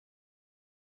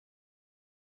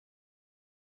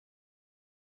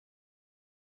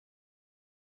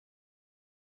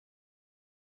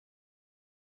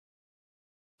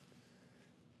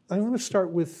I want to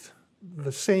start with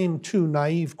the same two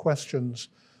naive questions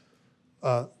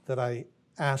that I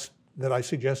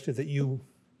suggested that you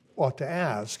ought to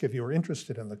ask if you were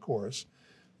interested in the course.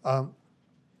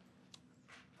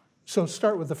 So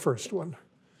start with the first one.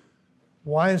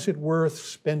 Why is it worth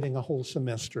spending a whole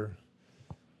semester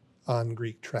on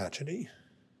Greek tragedy?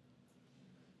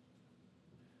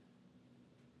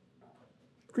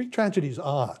 Greek tragedy is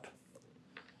odd.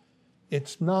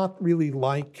 It's not really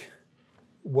like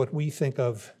what we think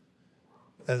of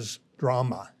as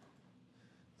drama.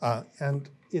 And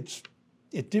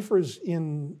it differs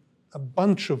in a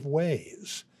bunch of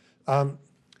ways. At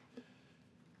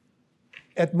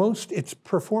most, it's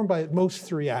performed by at most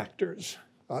 3 actors.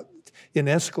 In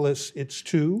Aeschylus, it's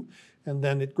 2, and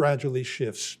then it gradually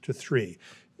shifts to 3.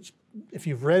 If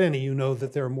you've read any, you know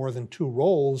that there are more than 2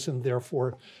 roles, and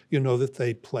therefore you know that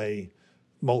they play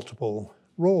multiple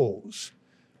roles.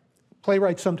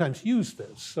 Playwrights sometimes use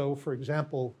this. So, for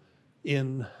example,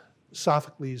 in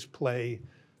Sophocles' play,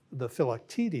 The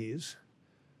Philoctetes,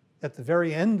 at the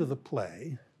very end of the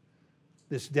play,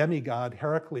 this demigod,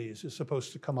 Heracles, is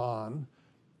supposed to come on,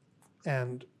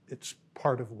 and it's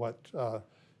part of what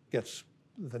gets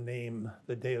the name,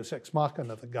 the Deus Ex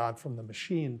Machina, the god from the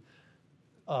machine.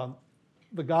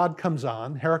 The god comes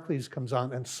on, Heracles comes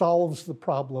on, and solves the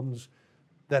problems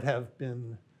that have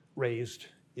been raised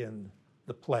in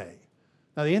the play.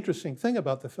 Now, the interesting thing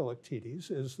about the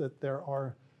Philoctetes is that there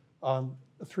are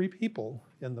 3 people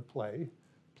in the play,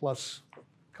 plus a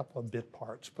couple of bit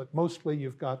parts, but mostly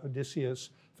you've got Odysseus,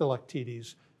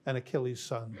 Philoctetes, and Achilles'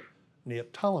 son,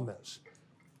 Neoptolemus.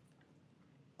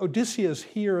 Odysseus,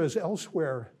 here as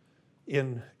elsewhere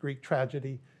in Greek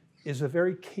tragedy, is a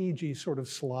very cagey, sort of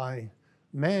sly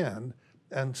man,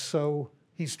 and so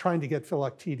he's trying to get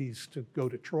Philoctetes to go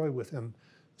to Troy with him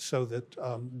so that,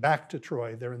 back to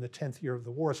Troy, they're in the 10th year of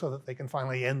the war, so that they can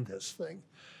finally end this thing.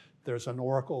 There's an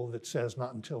oracle that says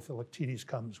not until Philoctetes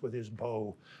comes with his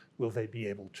bow will they be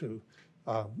able to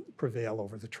prevail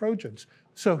over the Trojans.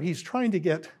 So he's trying to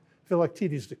get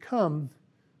Philoctetes to come.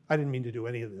 I didn't mean to do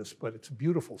any of this, but it's a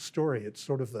beautiful story. It's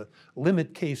sort of the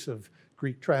limit case of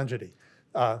Greek tragedy.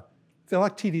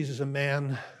 Philoctetes is a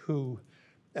man who,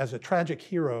 as a tragic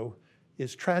hero,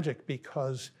 is tragic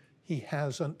because he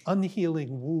has an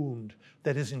unhealing wound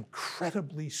that is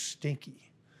incredibly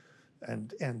stinky.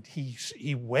 And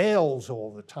he wails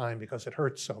all the time because it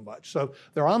hurts so much. So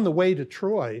they're on the way to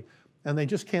Troy, and they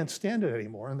just can't stand it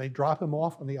anymore, and they drop him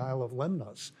off on the Isle of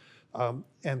Lemnos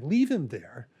and leave him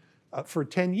there for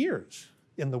 10 years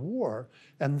in the war,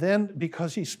 and then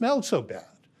because he smelled so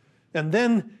bad. And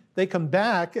then they come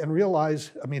back and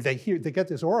realize, I mean, they get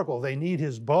this oracle, they need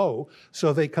his bow,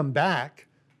 so they come back,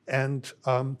 and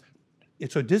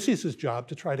it's Odysseus' job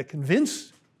to try to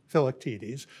convince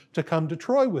Philoctetes to come to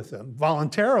Troy with them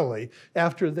voluntarily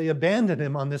after they abandon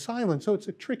him on this island. So it's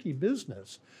a tricky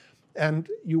business. And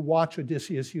you watch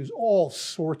Odysseus use all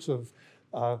sorts of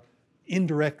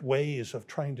indirect ways of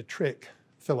trying to trick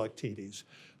Philoctetes.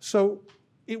 So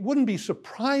it wouldn't be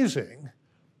surprising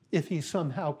if he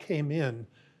somehow came in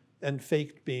and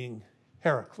faked being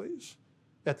Heracles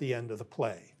at the end of the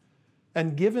play.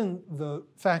 And given the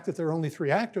fact that there are only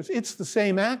 3 actors, it's the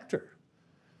same actor.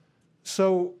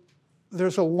 So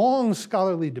there's a long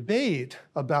scholarly debate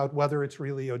about whether it's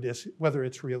really whether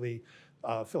it's really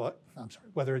Heracles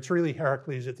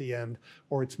at the end,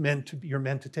 or you're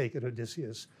meant to take it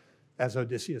as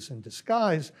Odysseus in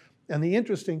disguise. And the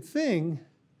interesting thing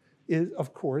is,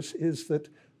 of course, is that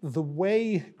the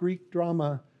way Greek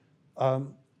drama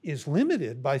is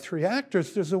limited by 3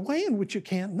 actors, there's a way in which you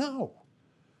can't know.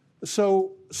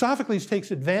 So Sophocles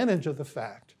takes advantage of the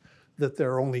fact that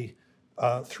there are only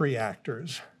 3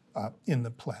 actors in the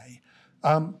play.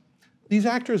 These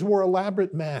actors wore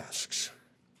elaborate masks.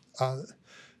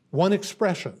 One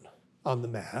expression on the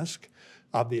mask,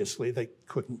 obviously they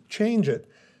couldn't change it,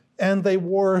 and they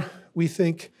wore, we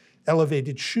think,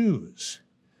 elevated shoes.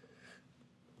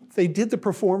 They did the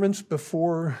performance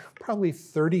before probably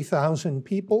 30,000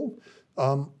 people,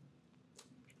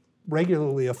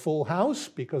 regularly a full house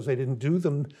because they didn't do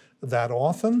them that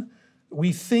often.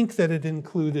 We think that it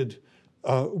included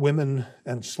women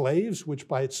and slaves, which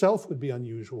by itself would be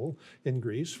unusual in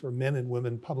Greece for men and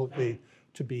women publicly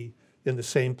to be in the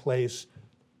same place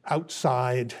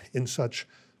outside in such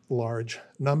large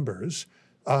numbers.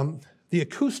 The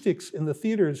acoustics in the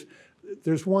theaters,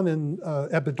 there's one in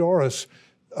Epidaurus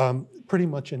pretty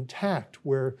much intact,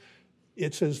 where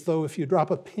it's as though if you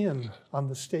drop a pin on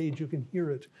the stage, you can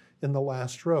hear it in the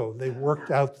last row. They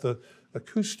worked out the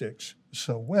acoustics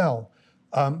so well.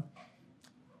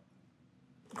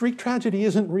 Greek tragedy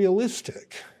isn't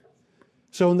realistic.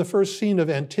 So in the first scene of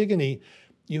Antigone,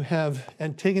 you have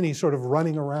Antigone sort of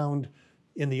running around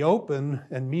in the open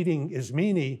and meeting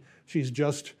Ismene. She's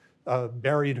just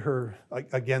buried her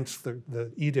against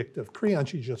the edict of Creon.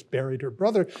 She just buried her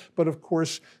brother. But of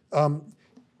course,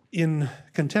 in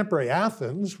contemporary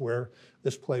Athens, where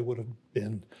this play would have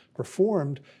been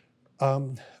performed,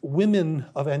 women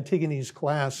of Antigone's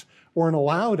class weren't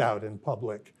allowed out in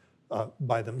public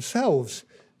by themselves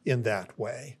in that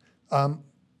way.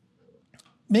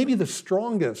 Maybe the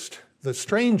strangest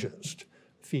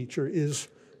feature is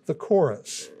the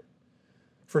chorus.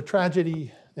 For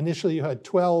tragedy, initially you had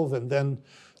 12 and then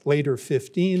later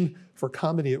 15. For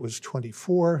comedy, it was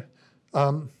 24.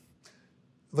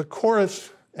 The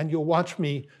chorus, and you'll watch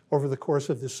me over the course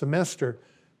of this semester,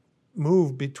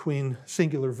 move between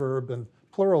singular verb and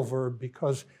plural verb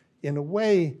because in a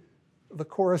way, the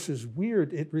chorus is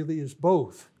weird. It really is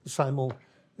both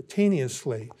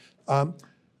simultaneously.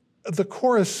 The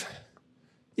chorus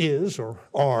is, or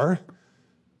are,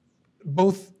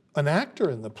 both an actor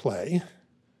in the play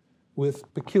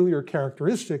with peculiar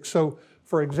characteristics. So,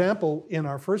 for example, in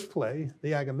our first play,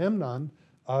 the Agamemnon,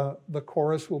 the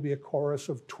chorus will be a chorus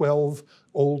of 12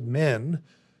 old men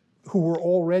who were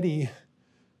already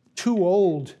too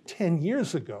old 10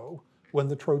 years ago when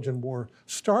the Trojan War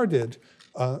started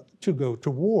to go to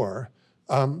war.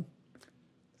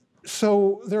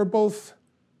 So they're both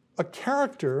a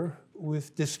character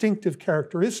with distinctive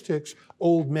characteristics,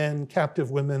 old men, captive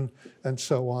women, and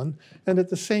so on, and at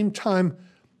the same time,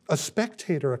 a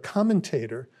spectator, a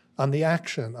commentator on the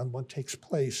action, on what takes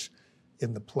place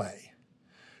in the play.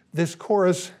 This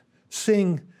chorus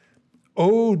sing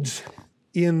odes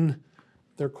in,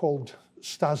 they're called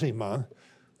stasima.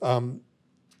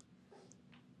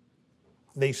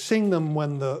 They sing them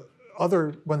when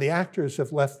the actors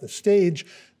have left the stage.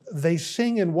 They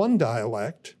sing in one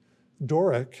dialect,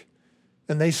 Doric,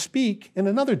 and they speak in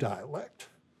another dialect,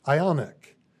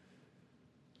 Ionic.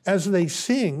 As they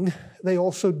sing, they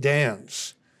also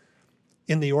dance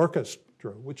in the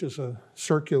orchestra, which is a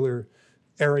circular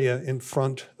area in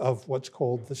front of what's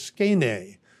called the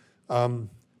skene. Our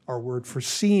word for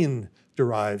scene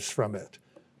derives from it.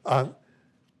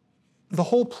 The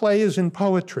whole play is in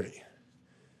poetry.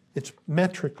 It's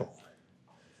metrical.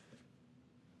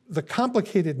 The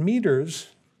complicated meters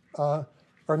are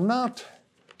not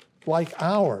like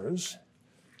ours.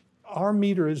 Our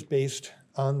meter is based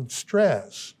on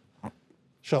stress.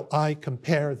 Shall I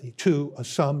compare thee to a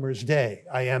summer's day?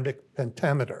 Iambic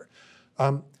pentameter.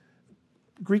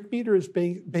 Greek meter is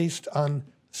based on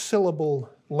syllable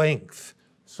length.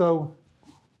 So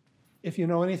if you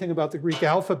know anything about the Greek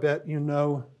alphabet, you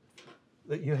know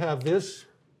that you have this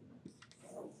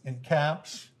in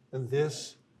caps and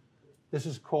this. This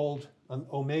is called an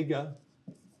omega,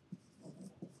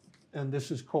 and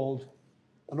this is called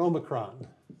an omicron.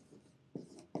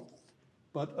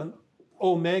 But an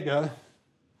omega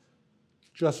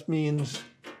just means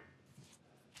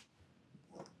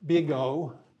big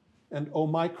O, and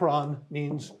omicron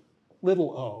means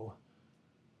little o.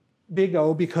 Big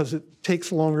O because it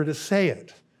takes longer to say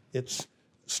it. It's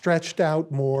stretched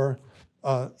out more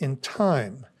in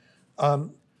time.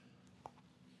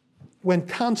 When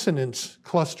consonants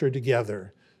cluster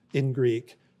together in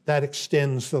Greek, that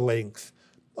extends the length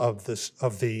of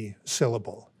the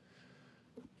syllable.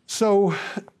 So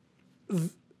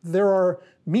there are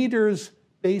meters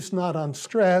based not on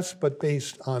stress, but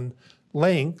based on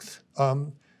length.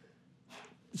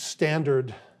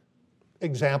 Standard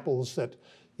examples that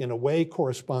in a way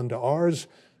correspond to ours,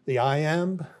 the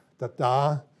iamb, the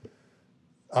da,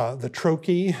 the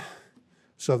trochee.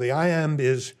 So the iamb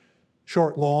is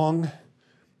short, long.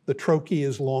 The trochee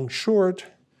is long, short.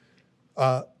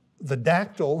 The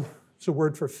dactyl is a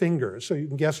word for fingers, so you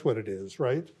can guess what it is,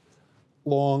 right?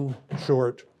 Long,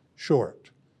 short, short.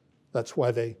 That's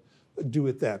why they do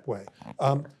it that way.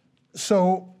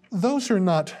 So those are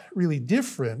not really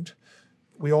different.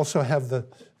 We also have the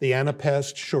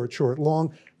anapest, short, short,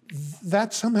 long.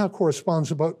 That somehow corresponds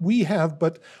to what we have,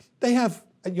 but they have,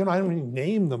 you know, I don't even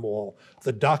name them all.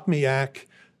 The dochmiac,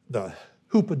 the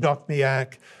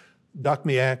hupodokmiac.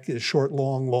 Dochmiac is short,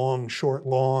 long, long, short,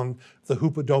 long. The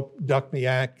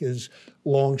hupodokmiac is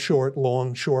long, short,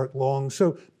 long, short, long.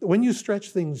 So when you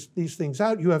stretch these things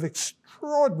out, you have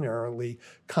extraordinarily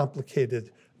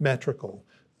complicated metrical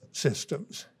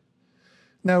systems.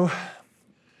 Now,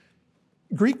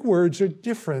 Greek words are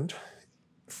different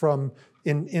from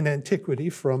in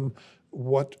antiquity from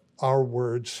what our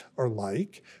words are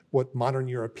like, what modern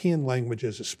European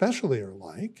languages especially are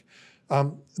like.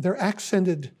 They're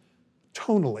accented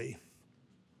tonally.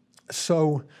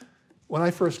 So when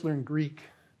I first learned Greek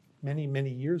many, many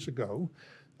years ago,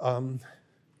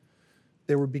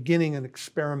 they were beginning an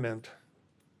experiment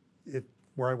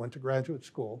where I went to graduate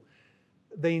school.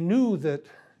 They knew that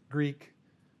Greek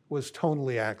was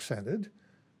tonally accented.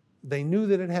 They knew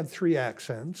that it had 3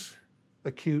 accents,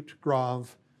 acute,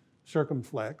 grave,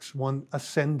 circumflex, one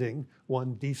ascending,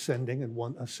 one descending, and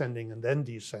one ascending and then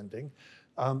descending.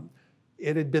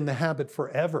 It had been the habit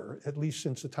forever, at least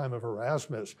since the time of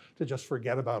Erasmus, to just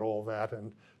forget about all that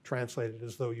and translate it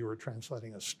as though you were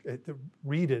translating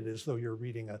read it as though you're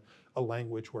reading a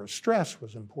language where stress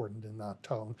was important and not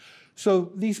tone.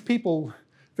 So these people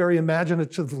very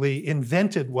imaginatively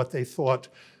invented what they thought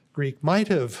Greek might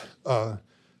have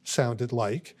sounded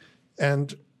like.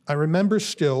 And I remember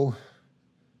still,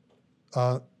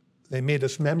 they made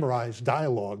us memorize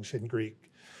dialogues in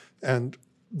Greek. And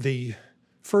the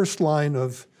first line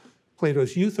of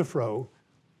Plato's Euthyphro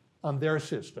on their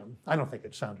system, I don't think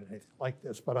it sounded anything like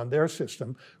this, but on their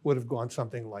system would have gone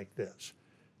something like this.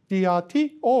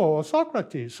 Diati o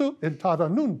Socrates, su entada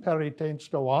nun peritein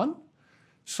stoan.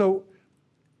 So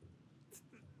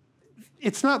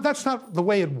that's not the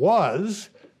way it was,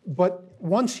 but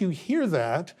once you hear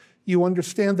that, you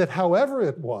understand that however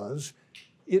it was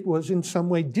in some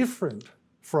way different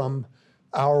from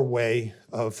our way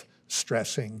of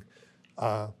stressing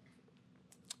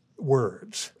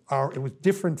words. It was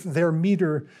different, their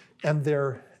meter and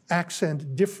their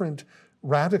accent different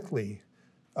radically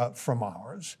from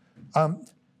ours.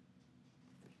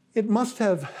 It must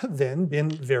have then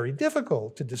been very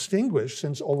difficult to distinguish,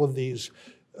 since all of these,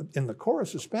 in the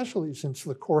chorus especially, since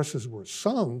the choruses were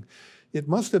sung, it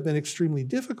must have been extremely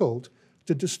difficult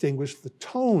to distinguish the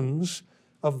tones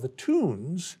of the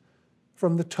tunes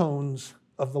from the tones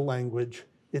of the language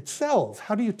itself.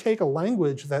 How do you take a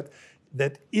language that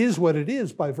is what it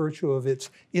is by virtue of its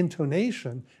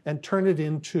intonation and turn it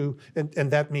into, and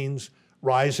that means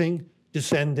rising,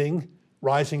 descending,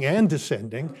 rising and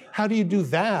descending. How do you do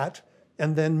that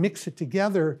and then mix it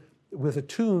together with a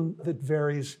tune that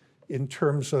varies in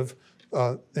terms of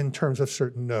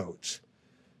certain notes?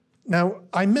 Now,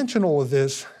 I mention all of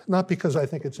this not because I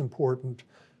think it's important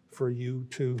for you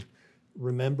to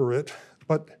remember it,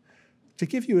 but to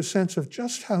give you a sense of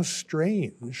just how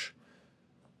strange,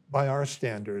 by our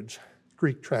standards,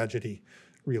 Greek tragedy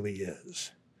really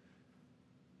is.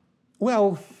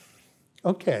 Well,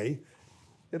 okay,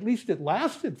 at least it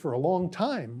lasted for a long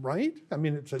time, right? I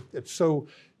mean, it's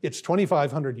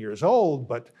 2,500 years old,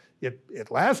 but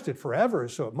it lasted forever,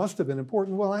 so it must have been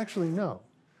important. Well, actually, no.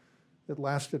 It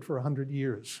lasted for 100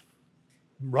 years,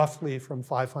 roughly from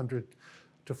 500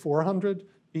 to 400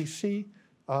 BC,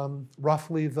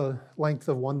 roughly the length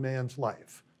of one man's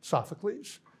life.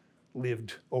 Sophocles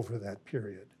lived over that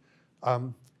period.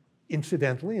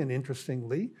 Incidentally and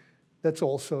interestingly, that's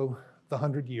also the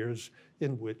 100 years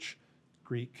in which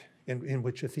in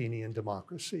which Athenian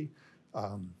democracy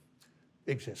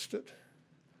existed.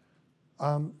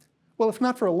 Well, if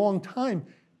not for a long time,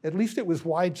 at least it was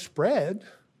widespread,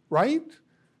 right?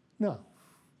 No.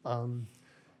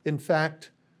 In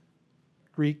fact,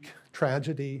 Greek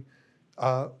tragedy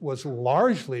was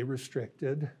largely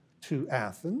restricted to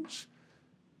Athens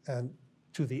and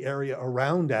to the area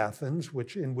around Athens,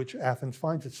 in which Athens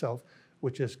finds itself,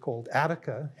 which is called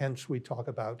Attica, hence we talk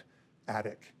about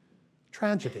Attic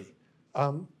tragedy.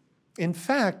 In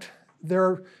fact,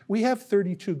 we have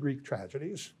 32 Greek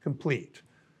tragedies complete.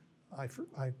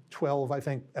 12, I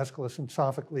think, Aeschylus and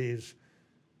Sophocles,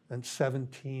 and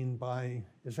 17 by,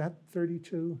 is that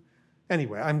 32?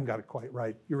 Anyway, I haven't got it quite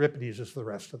right. Euripides is the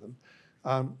rest of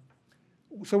them.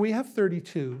 So we have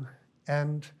 32,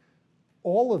 and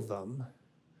all of them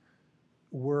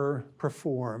were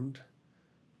performed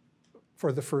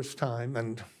for the first time,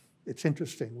 and it's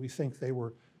interesting, we think they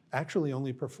were actually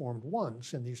only performed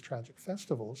once in these tragic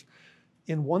festivals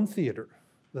in one theater,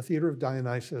 the Theater of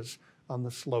Dionysus on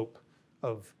the slope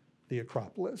of the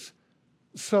Acropolis.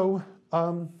 So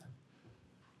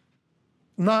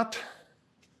not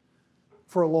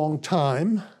for a long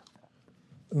time,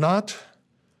 not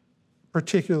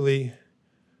particularly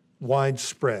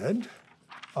widespread.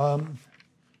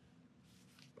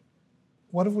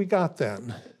 What have we got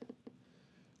then?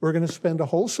 We're going to spend a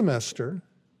whole semester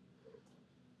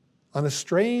on a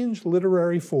strange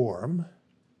literary form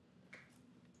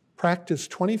practiced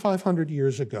 2,500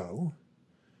 years ago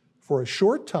for a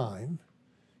short time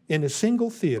in a single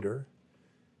theater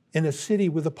in a city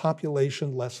with a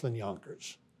population less than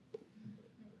Yonkers.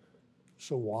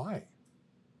 So why?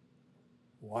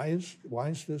 Why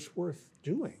is this worth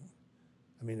doing?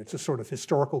 I mean, it's a sort of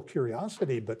historical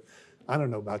curiosity, but I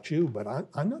don't know about you, but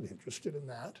I'm not interested in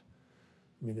that.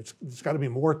 I mean, it's got to be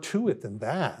more to it than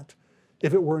that.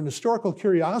 If it were an historical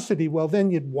curiosity, well, then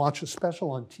you'd watch a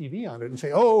special on TV on it and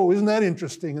say, oh, isn't that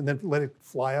interesting? And then let it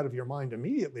fly out of your mind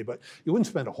immediately. But you wouldn't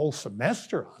spend a whole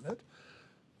semester on it.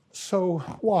 So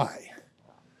why?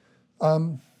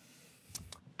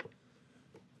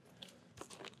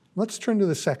 Let's turn to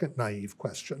the second naive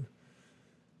question.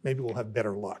 Maybe we'll have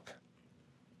better luck.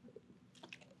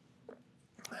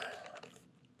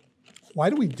 Why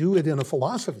do we do it in a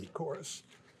philosophy course?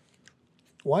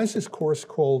 Why is this course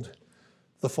called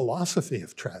The Philosophy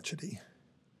of Tragedy?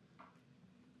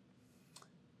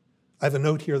 I have a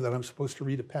note here that I'm supposed to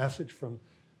read a passage from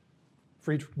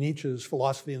Friedrich Nietzsche's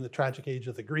Philosophy in the Tragic Age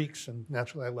of the Greeks, and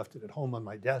naturally I left it at home on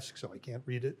my desk, so I can't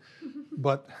read it.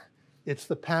 But it's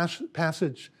the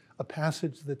passage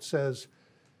that says,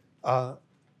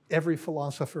 every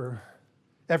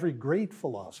great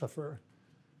philosopher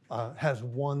has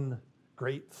one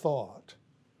great thought,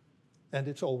 and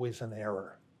it's always an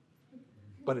error.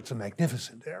 But it's a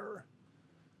magnificent error,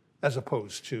 as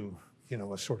opposed to,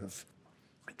 a sort of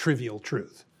trivial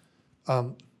truth.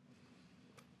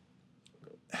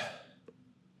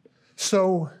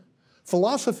 So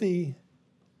philosophy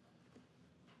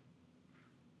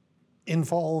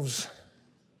involves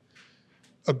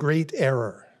a great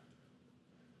error.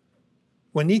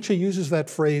 When Nietzsche uses that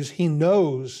phrase, he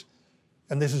knows,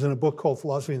 and this is in a book called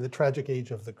Philosophy in the Tragic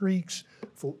Age of the Greeks.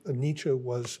 Nietzsche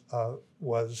was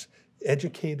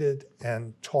educated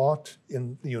and taught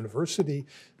in the university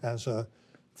as a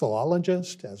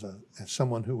philologist, as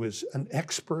someone who is an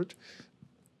expert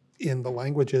in the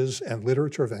languages and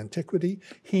literature of antiquity.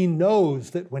 He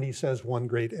knows that when he says one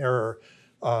great error,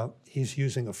 he's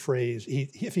using a phrase.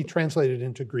 If he translated it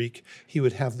into Greek, he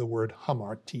would have the word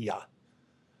hamartia,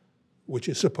 which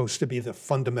is supposed to be the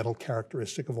fundamental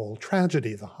characteristic of all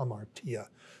tragedy, the hamartia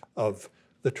of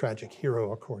the tragic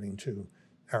hero, according to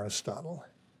Aristotle.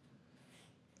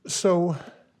 So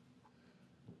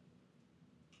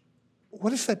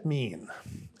what does that mean?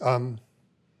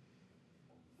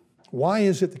 Why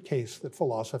is it the case that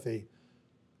philosophy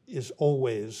is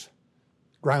always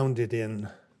grounded in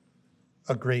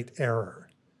a great error?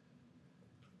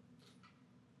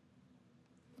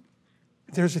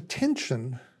 There's a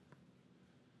tension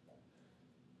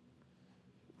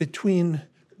between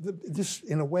this,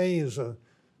 in a way, is a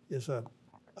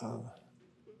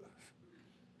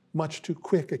much too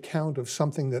quick account of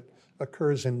something that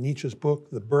occurs in Nietzsche's book,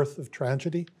 The Birth of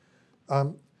Tragedy.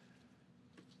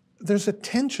 There's a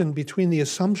tension between the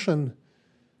assumption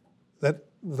that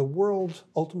the world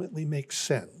ultimately makes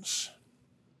sense.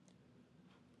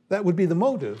 That would be the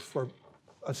motive for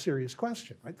a serious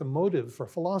question, right? The motive for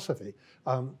philosophy.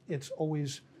 It's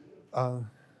always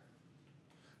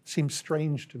seems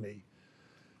strange to me.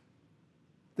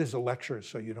 There's a lecture,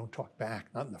 so you don't talk back,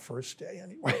 not in the first day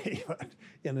anyway, but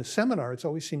in a seminar, it's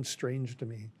always seemed strange to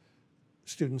me.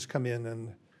 Students come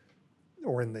in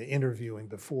or in the interviewing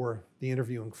for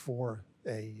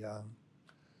a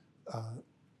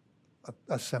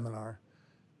seminar,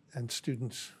 and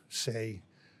students say,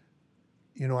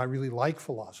 I really like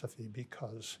philosophy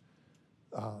because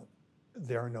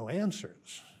there are no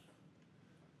answers.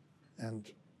 And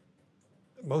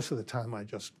most of the time I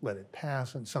just let it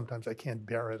pass, and sometimes I can't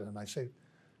bear it, and I say,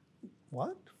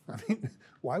 what? I mean,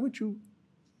 why would you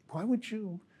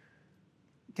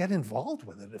get involved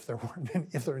with it if there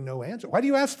are no answers? Why do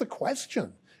you ask the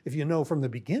question if you know from the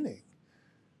beginning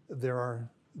there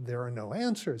are no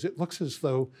answers? It looks as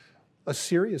though a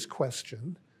serious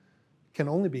question can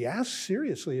only be asked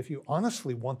seriously if you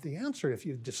honestly want the answer. If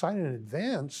you decide in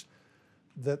advance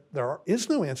that there is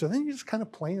no answer, then you're just kind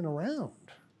of playing around.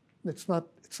 It's not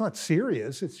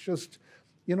serious. It's just,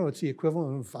 it's the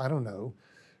equivalent of, I don't know,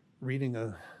 reading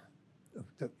a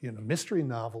mystery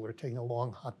novel or taking a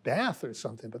long hot bath or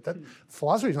something. But that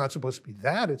philosophy is not supposed to be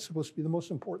that. It's supposed to be the most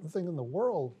important thing in the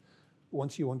world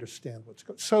once you understand what's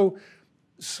going on.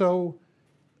 So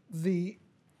the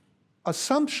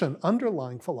assumption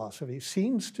underlying philosophy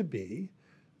seems to be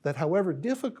that however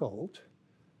difficult,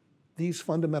 these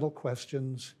fundamental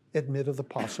questions admit of the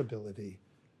possibility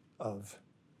of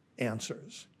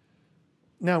answers.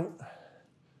 Now,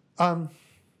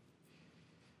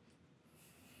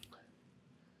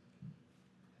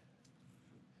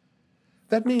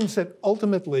 that means that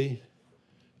ultimately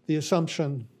the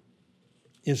assumption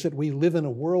is that we live in a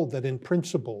world that in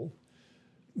principle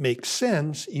makes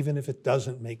sense, even if it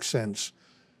doesn't make sense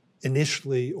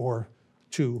initially or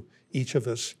to each of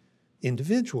us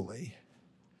individually.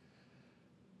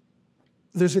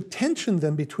 There's a tension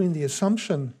then between the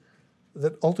assumption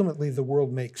that ultimately the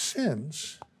world makes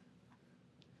sense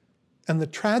and the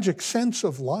tragic sense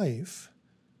of life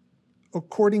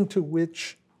according to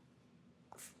which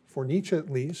for Nietzsche at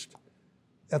least,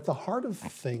 at the heart of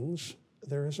things,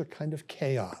 there is a kind of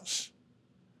chaos.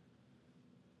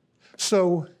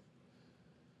 So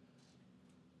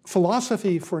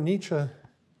philosophy for Nietzsche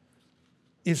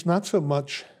is not so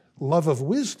much love of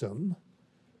wisdom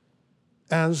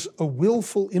as a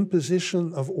willful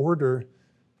imposition of order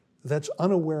that's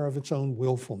unaware of its own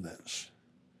willfulness.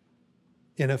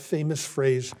 In a famous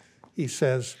phrase, he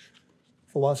says,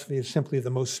 philosophy is simply the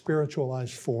most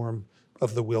spiritualized form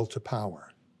of the will to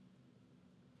power.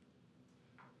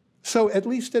 So at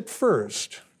least at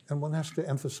first, and one has to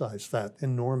emphasize that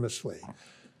enormously,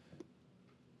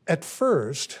 at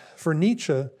first, for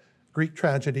Nietzsche, Greek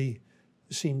tragedy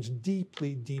seems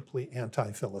deeply, deeply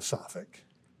anti-philosophic.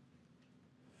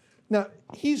 Now,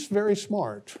 he's very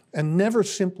smart and never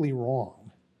simply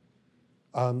wrong.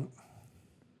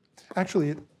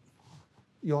 Actually,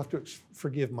 you'll have to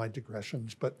forgive my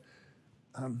digressions, but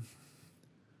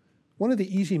one of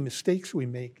the easy mistakes we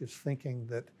make is thinking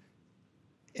that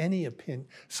any opinion,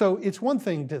 so it's one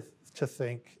thing to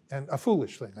think, and a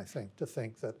foolish thing, I think, to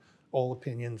think that all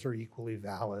opinions are equally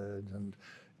valid and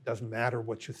it doesn't matter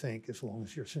what you think as long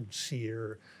as you're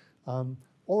sincere.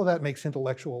 All of that makes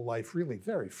intellectual life really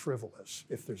very frivolous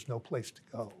if there's no place to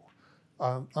go,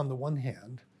 on the one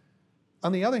hand.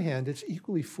 On the other hand, it's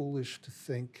equally foolish to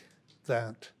think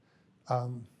that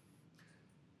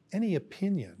any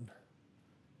opinion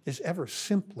is ever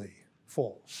simply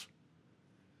false.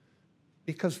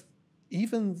 Because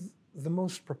even the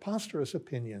most preposterous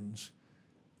opinions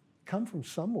come from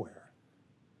somewhere.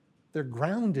 They're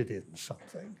grounded in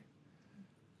something.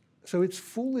 So it's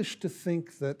foolish to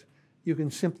think that you can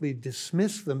simply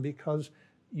dismiss them because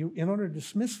in order to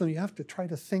dismiss them, you have to try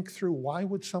to think through, why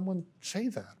would someone say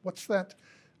that? What's that?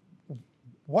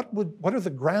 What are the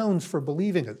grounds for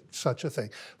believing such a thing?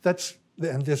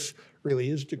 And this really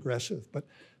is digressive, but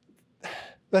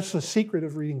that's the secret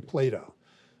of reading Plato.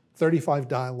 35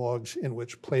 dialogues in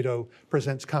which Plato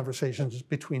presents conversations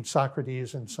between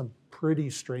Socrates and some pretty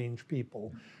strange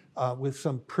people with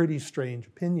some pretty strange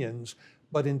opinions.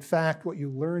 But in fact, what you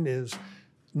learn is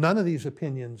none of these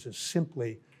opinions is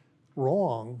simply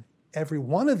wrong. Every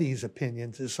one of these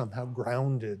opinions is somehow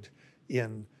grounded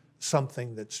in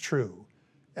something that's true.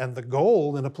 And the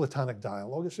goal in a Platonic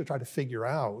dialogue is to try to figure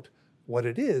out what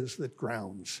it is that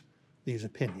grounds these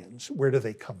opinions. Where do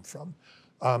they come from?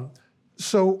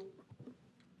 So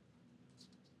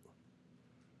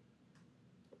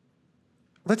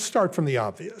let's start from the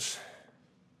obvious.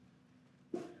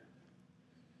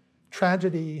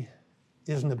 Tragedy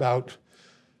isn't about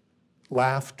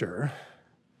laughter.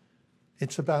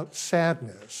 It's about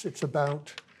sadness. It's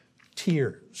about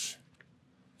tears.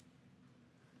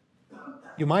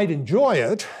 You might enjoy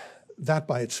it. That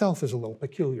by itself is a little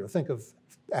peculiar. Think of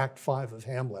Act 5 of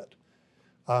Hamlet.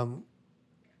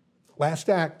 Last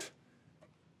act,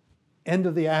 end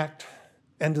of the act,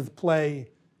 end of the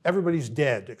play, everybody's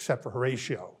dead except for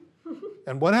Horatio.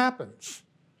 And what happens?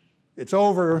 It's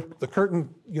over, the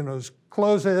curtain,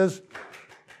 closes,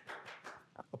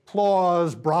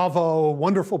 applause, bravo,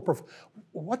 wonderful.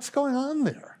 What's going on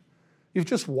there? You've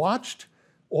just watched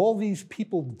all these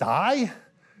people die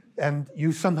and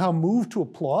you somehow move to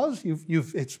applause.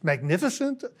 It's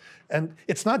magnificent. And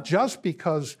it's not just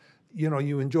because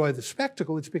you enjoy the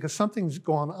spectacle, it's because something's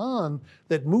gone on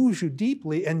that moves you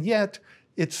deeply, and yet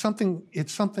it's something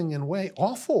in a way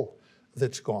awful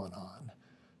that's gone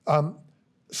on.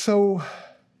 So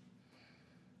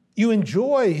you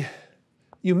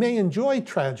may enjoy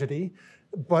tragedy,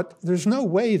 but there's no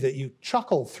way that you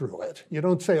chuckle through it. You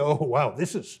don't say, oh, wow,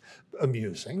 this is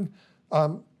amusing.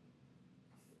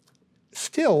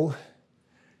 Still,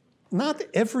 not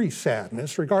every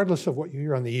sadness, regardless of what you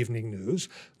hear on the evening news,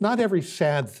 not every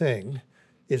sad thing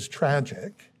is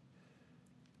tragic.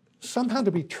 Somehow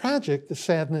to be tragic, the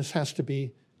sadness has to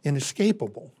be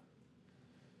inescapable.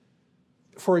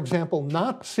 For example,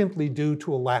 not simply due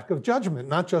to a lack of judgment,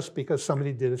 not just because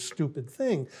somebody did a stupid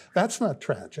thing. That's not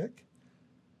tragic.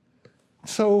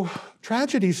 So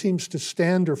tragedy seems to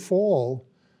stand or fall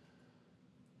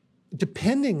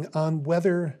depending on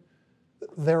whether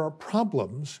there are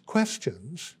problems,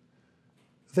 questions,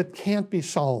 that can't be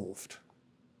solved,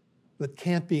 that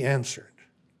can't be answered.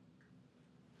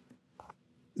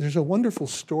 There's a wonderful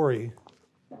story,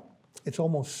 it's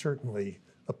almost certainly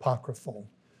apocryphal,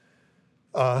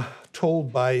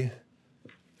 told by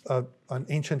an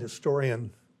ancient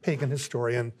historian, pagan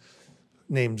historian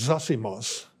named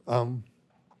Zosimos.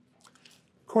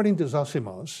 According to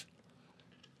Zosimos,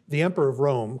 the emperor of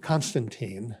Rome,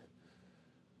 Constantine,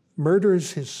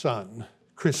 murders his son,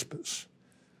 Crispus,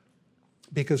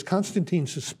 because Constantine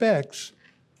suspects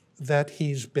that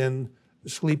he's been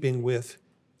sleeping with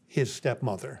his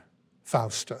stepmother,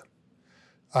 Fausta.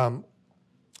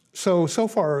 So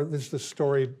far, this is the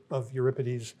story of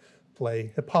Euripides'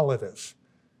 play Hippolytus.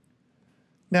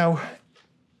 Now,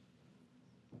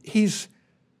 he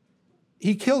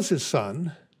kills his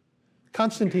son.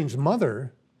 Constantine's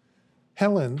mother,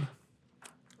 Helen,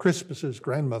 Crispus's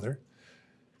grandmother,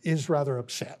 is rather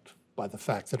upset by the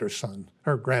fact that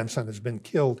her grandson has been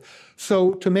killed.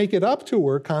 So to make it up to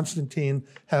her, Constantine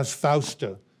has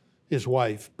Fausta, his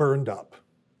wife, burned up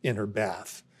in her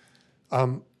bath.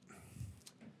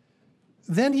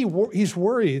 Then he's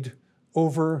worried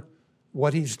over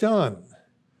what he's done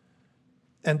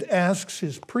and asks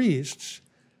his priests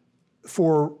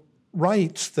for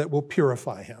rites that will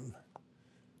purify him.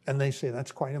 And they say,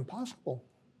 that's quite impossible.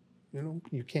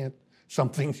 Some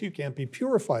things you can't be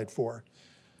purified for.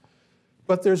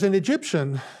 But there's an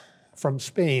Egyptian from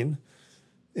Spain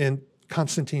in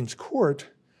Constantine's court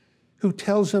who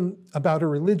tells him about a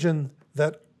religion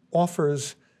that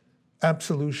offers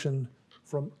absolution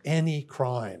from any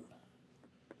crime.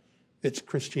 It's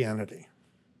Christianity.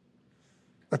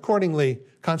 Accordingly,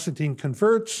 Constantine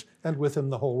converts, and with him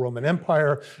the whole Roman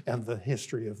Empire, and the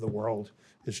history of the world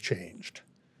is changed.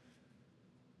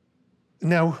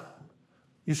 Now,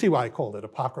 you see why I called it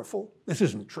apocryphal. This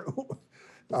isn't true.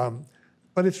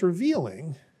 But it's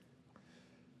revealing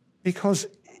because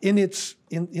in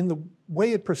the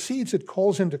way it proceeds, it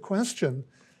calls into question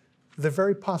the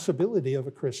very possibility of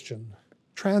a Christian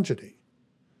tragedy.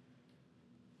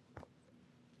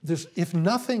 If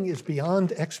nothing is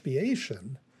beyond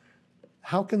expiation,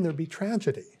 how can there be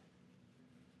tragedy?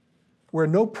 Where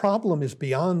no problem is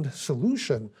beyond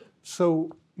solution,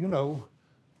 so,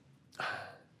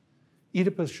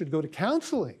 Oedipus should go to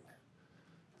counseling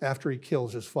after he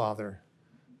kills his father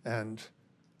and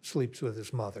sleeps with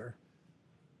his mother.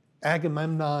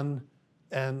 Agamemnon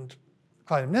and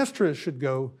Clytemnestra should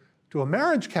go to a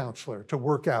marriage counselor to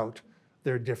work out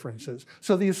their differences.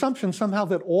 So the assumption somehow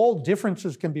that all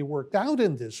differences can be worked out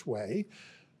in this way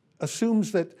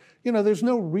assumes that, there's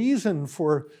no reason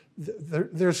for,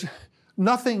 there's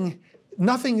nothing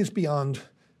is beyond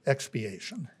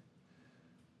expiation.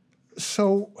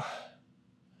 So,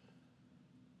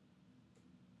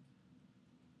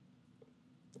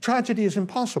 tragedy is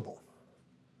impossible.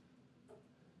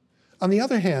 On the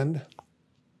other hand,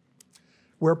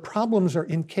 where problems are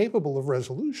incapable of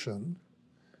resolution,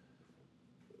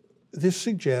 this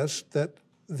suggests that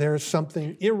there's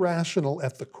something irrational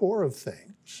at the core of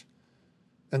things.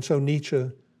 And so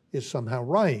Nietzsche is somehow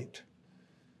right.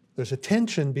 There's a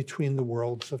tension between the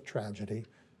worlds of tragedy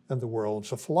and the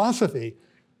worlds of philosophy.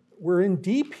 We're in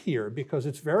deep here because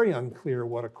it's very unclear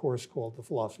what a course called the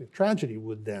philosophy of tragedy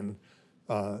would then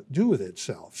do with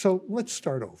itself. So let's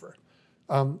start over.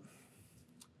 The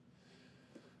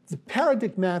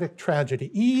paradigmatic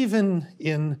tragedy, even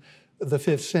in the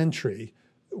 5th century,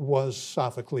 was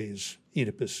Sophocles'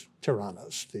 Oedipus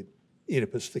Tyrannus, the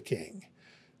Oedipus the king.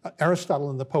 Aristotle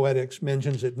in the Poetics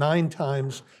mentions it 9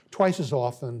 times, twice as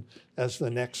often as the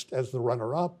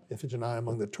runner-up, Iphigenia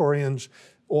among the Taurians.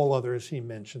 All others he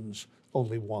mentions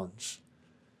only once.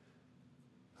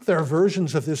 There are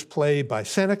versions of this play by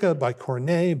Seneca, by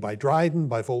Corneille, by Dryden,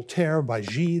 by Voltaire, by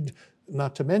Gide,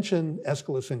 not to mention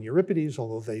Aeschylus and Euripides,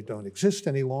 although they don't exist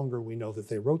any longer, we know that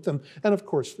they wrote them. And of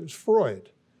course, there's Freud.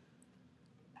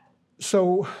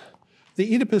 So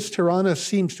the Oedipus Tyrannus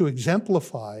seems to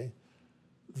exemplify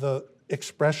the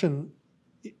expression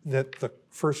that the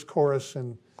first chorus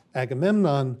and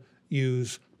Agamemnon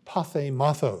use,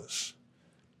 pathemathos,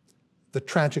 the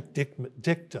tragic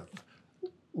dictum,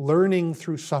 learning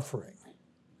through suffering.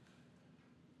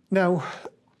 Now,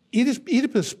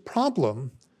 Oedipus'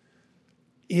 problem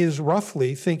is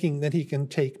roughly thinking that he can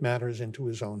take matters into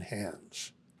his own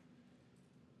hands.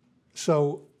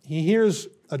 So he hears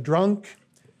a drunk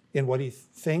in what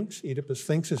Oedipus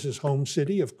thinks is his home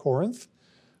city of Corinth.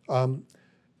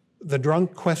 The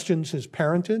drunk questions his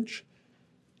parentage.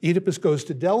 Oedipus goes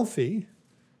to Delphi,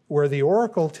 where the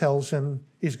oracle tells him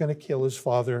he's going to kill his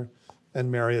father and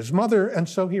marry his mother, and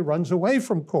so he runs away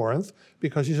from Corinth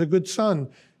because he's a good son.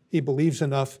 He believes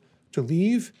enough to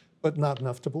leave, but not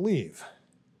enough to believe.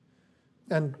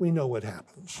 And we know what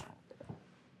happens.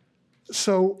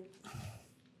 So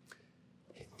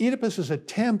Oedipus's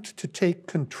attempt to take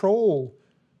control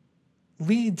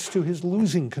leads to his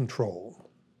losing control.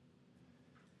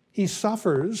 He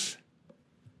suffers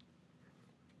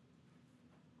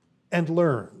and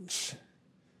learns.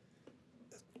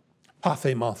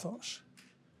 Pathemathos.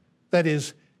 That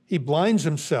is, he blinds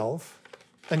himself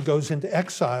and goes into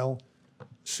exile,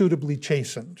 suitably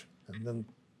chastened. And then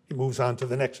he moves on to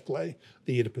the next play,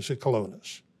 the Oedipus at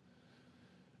Colonus.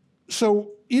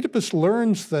 So Oedipus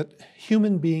learns that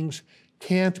human beings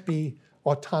can't be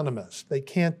autonomous. They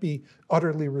can't be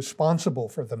utterly responsible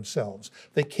for themselves.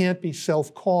 They can't be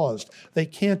self-caused. They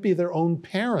can't be their own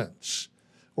parents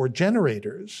or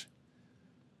generators.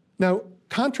 Now,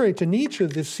 contrary to Nietzsche,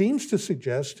 this seems to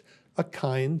suggest a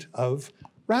kind of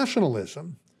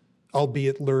rationalism,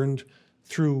 albeit learned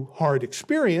through hard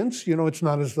experience. You know, it's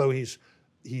not as though he's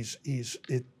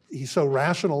so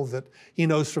rational that he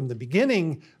knows from the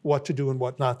beginning what to do and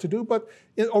what not to do, but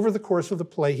over the course of the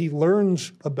play, he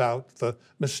learns about the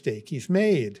mistake he's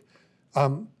made.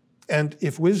 And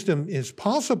if wisdom is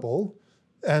possible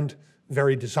and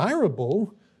very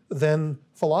desirable, then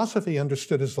philosophy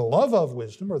understood as the love of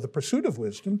wisdom or the pursuit of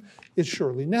wisdom is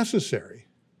surely necessary.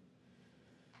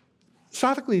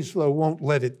 Sophocles, though, won't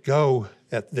let it go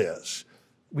at this.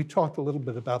 We talked a little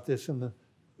bit about this in the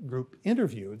group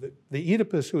interview. The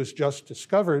Oedipus who has just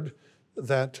discovered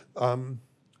that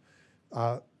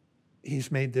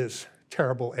he's made this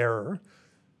terrible error,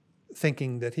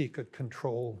 thinking that he could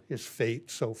control his fate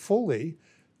so fully,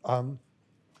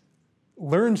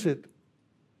 learns it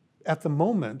at the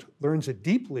moment, learns it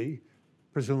deeply,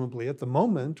 presumably at the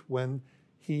moment when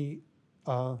he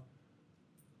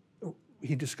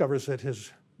discovers that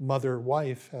his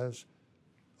wife has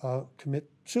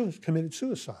committed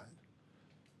suicide.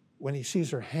 When he sees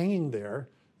her hanging there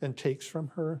and takes from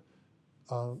her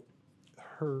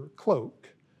her cloak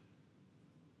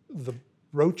the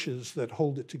brooches that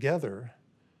hold it together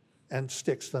and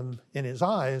sticks them in his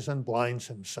eyes and blinds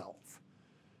himself.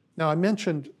 Now, I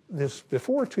mentioned this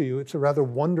before to you. It's a rather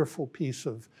wonderful piece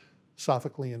of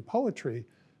Sophoclean poetry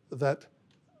that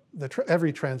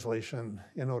every translation,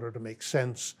 in order to make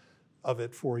sense of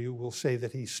it for you, will say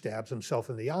that he stabs himself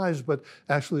in the eyes, but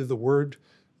actually the word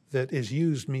that is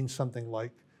used means something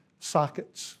like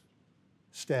sockets,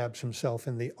 stabs himself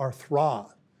in the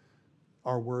arthra.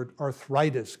 Our word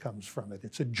arthritis comes from it.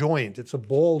 It's a joint, it's a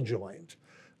ball joint.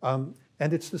 And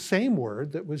it's the same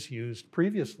word that was used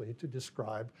previously to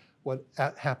describe what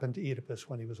happened to Oedipus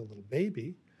when he was a little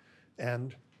baby.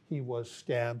 And he was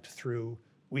stabbed through,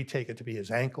 we take it to be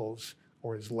his ankles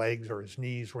or his legs or his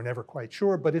knees, we're never quite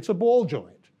sure, but it's a ball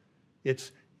joint.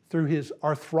 It's through his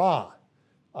arthra,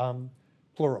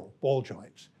 plural, ball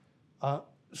joints.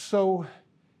 So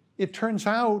it turns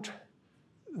out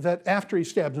that after he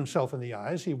stabs himself in the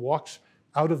eyes, he walks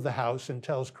out of the house and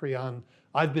tells Creon,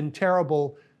 I've been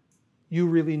terrible, you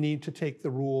really need to take the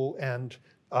rule and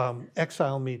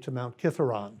exile me to Mount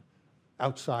Kithaeron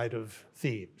outside of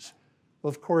Thebes. Well,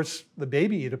 of course, the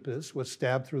baby Oedipus was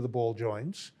stabbed through the ball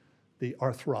joints, the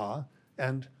arthra,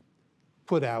 and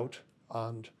put out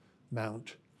on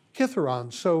Mount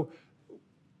Kithaeron. So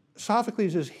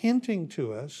Sophocles is hinting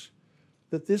to us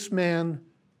that this man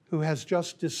who has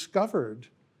just discovered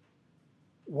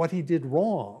what he did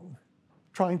wrong,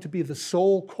 trying to be the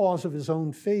sole cause of his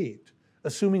own fate,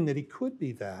 assuming that he could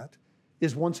be that,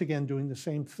 is once again doing the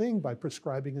same thing by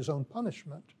prescribing his own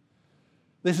punishment.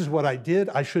 This is what I did,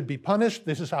 I should be punished,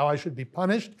 this is how I should be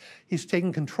punished. He's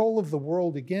taking control of the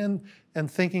world again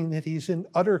and thinking that he's in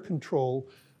utter control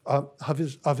of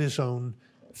his own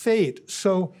fate.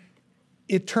 So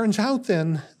it turns out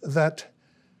then that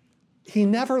he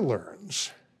never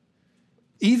learns,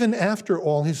 even after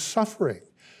all his suffering.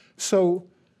 So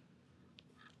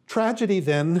tragedy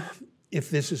then, if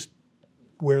this is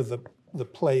where the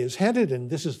play is headed,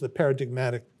 and this is the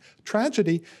paradigmatic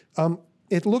tragedy,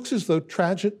 it looks as though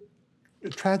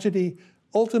tragedy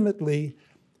ultimately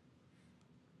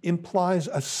implies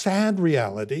a sad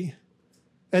reality,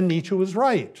 and Nietzsche was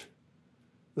right.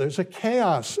 There's a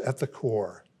chaos at the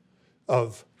core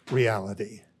of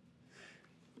reality.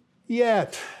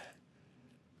 Yet,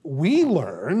 we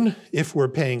learn, if we're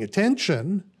paying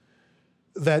attention,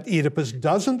 that Oedipus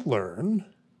doesn't learn.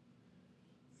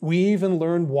 We even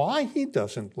learn why he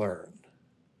doesn't learn.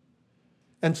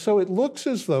 And so it looks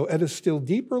as though, at a still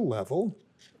deeper level,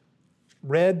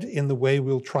 read in the way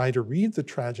we'll try to read the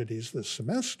tragedies this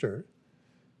semester,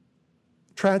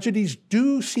 tragedies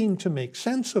do seem to make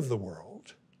sense of the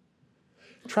world.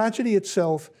 Tragedy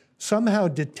itself somehow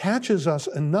detaches us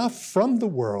enough from the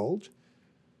world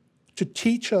to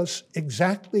teach us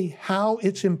exactly how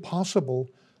it's impossible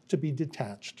to be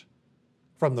detached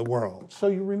from the world. So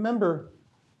you remember,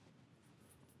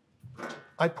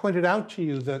 I pointed out to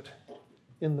you that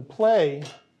in the play,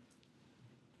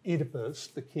 Oedipus,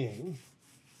 the king,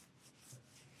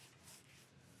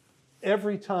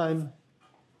 every time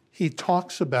he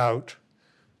talks about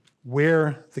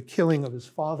where the killing of his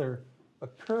father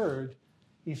occurred,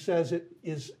 he says it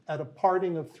is at a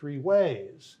parting of three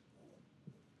ways.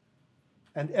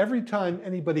 And every time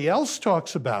anybody else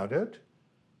talks about it,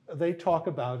 they talk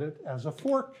about it as a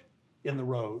fork in the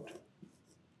road.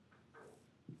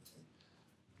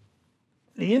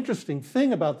 The interesting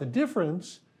thing about the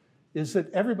difference is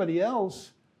that everybody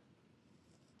else,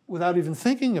 without even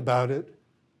thinking about it,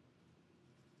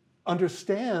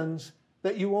 understands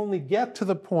that you only get to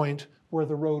the point where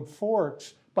the road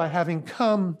forks by having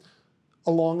come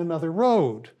along another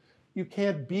road. You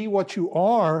can't be what you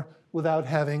are without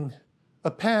having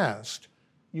a past.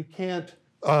 You can't,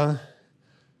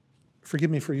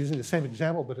 forgive me for using the same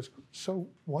example, but it's so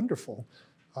wonderful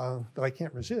that I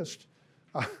can't resist.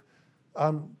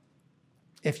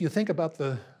 If you think about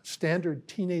the standard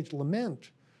teenage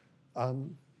lament,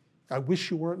 I wish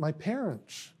you weren't my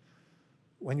parents.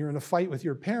 When you're in a fight with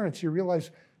your parents, you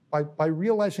realize, by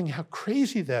realizing how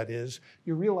crazy that is,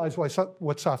 you realize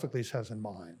what Sophocles has in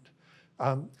mind.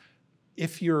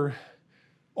 If your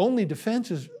only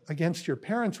defense is against your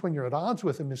parents when you're at odds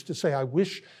with them is to say, I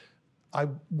wish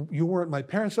you weren't my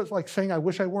parents, that's like saying, I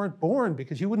wish I weren't born,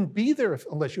 because you wouldn't be there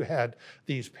unless you had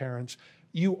these parents.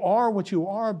 You are what you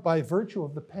are by virtue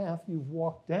of the path you've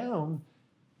walked down,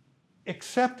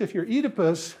 except if you're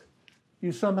Oedipus,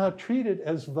 you somehow treat it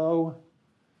as though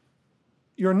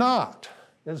you're not,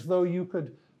 as though you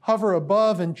could hover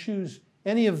above and choose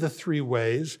any of the three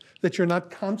ways, that you're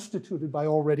not constituted by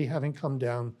already having come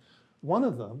down one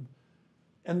of them.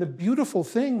 And the beautiful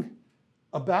thing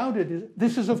about it is,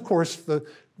 this is of course the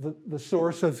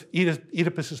source of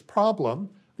Oedipus's problem,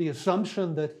 the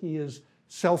assumption that he is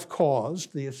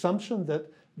self-caused, the assumption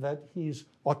that he's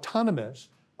autonomous.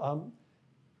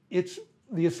 It's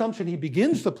the assumption he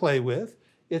begins to play with.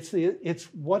 It's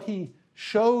what he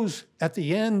shows at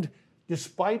the end,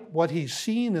 despite what he's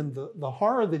seen and the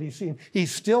horror that he's seen, he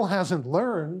still hasn't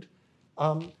learned.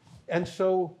 And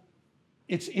so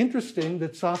it's interesting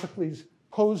that Sophocles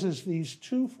poses these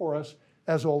two for us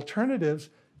as alternatives,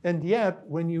 and yet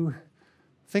when you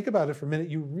think about it for a minute,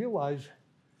 you realize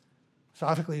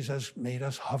Sophocles has made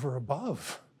us hover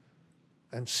above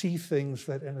and see things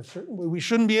that in a certain way we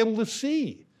shouldn't be able to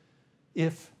see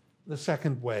if the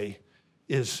second way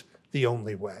is the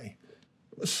only way.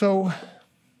 So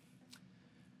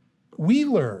we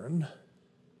learn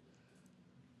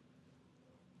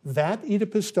that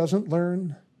Oedipus doesn't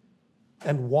learn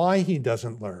and why he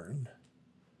doesn't learn.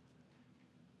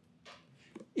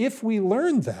 If we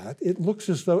learn that, it looks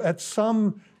as though at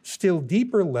some still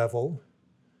deeper level,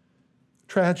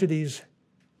 tragedies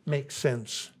make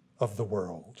sense of the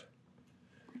world.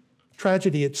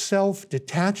 Tragedy itself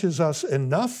detaches us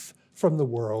enough from the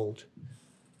world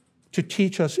to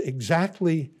teach us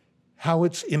exactly how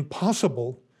it's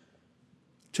impossible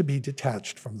to be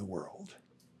detached from the world.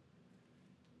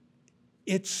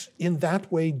 It's in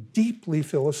that way deeply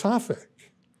philosophic.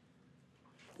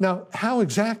 Now, how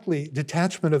exactly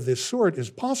detachment of this sort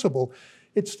is possible,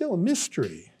 it's still a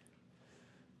mystery.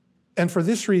 And for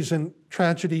this reason,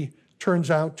 tragedy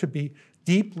turns out to be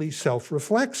deeply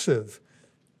self-reflexive.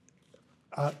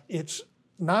 It's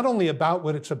not only about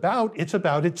what it's about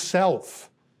itself.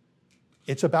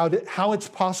 It's about how it's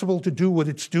possible to do what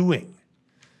it's doing.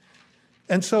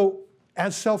 And so,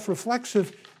 as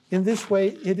self-reflexive, in this way,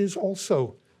 it is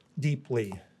also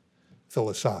deeply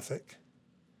philosophic.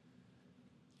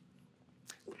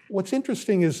 What's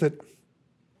interesting is that,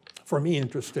 for me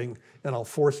interesting, and I'll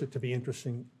force it to be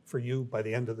interesting for you by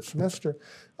the end of the semester,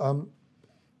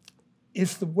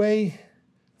 is the way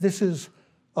this is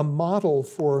a model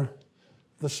for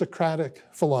the Socratic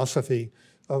philosophy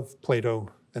of Plato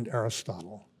and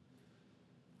Aristotle.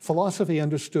 Philosophy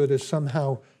understood as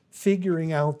somehow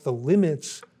figuring out the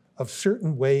limits of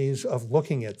certain ways of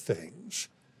looking at things,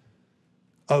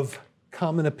 of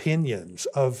common opinions,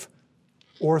 of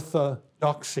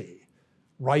orthodoxy,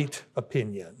 right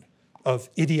opinion, of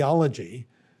ideology,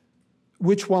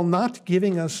 which, while not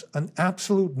giving us an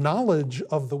absolute knowledge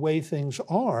of the way things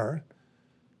are,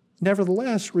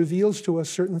 nevertheless reveals to us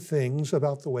certain things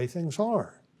about the way things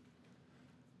are.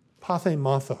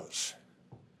 Pathemathos.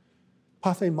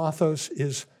 Pathemathos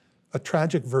is a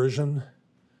tragic version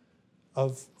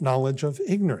of knowledge of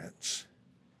ignorance.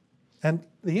 And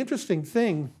the interesting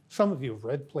thing, some of you have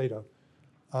read Plato,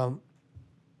 the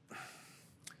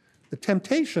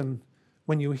temptation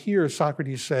when you hear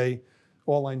Socrates say,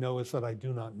 all I know is that I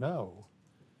do not know,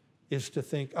 is to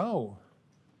think, oh,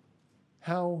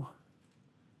 how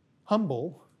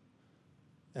humble,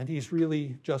 and he's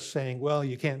really just saying, well,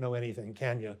 you can't know anything,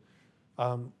 can you?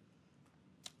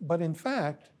 But in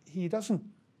fact, he doesn't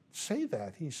say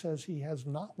that. He says he has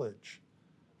knowledge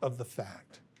of the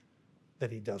fact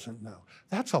that he doesn't know.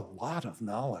 That's a lot of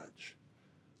knowledge.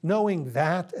 Knowing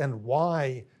that and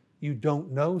why you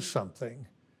don't know something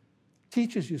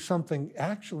teaches you something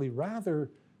actually rather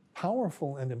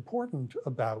powerful and important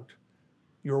about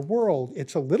your world.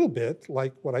 It's a little bit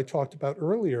like what I talked about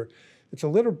earlier. It's a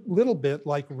little bit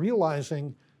like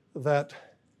realizing that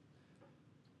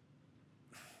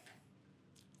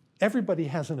everybody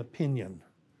has an opinion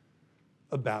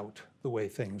about the way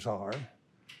things are.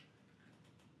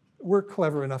 We're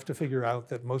clever enough to figure out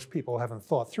that most people haven't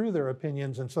thought through their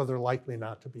opinions, and so they're likely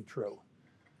not to be true.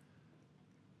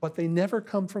 But they never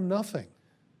come from nothing.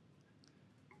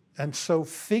 And so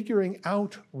figuring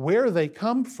out where they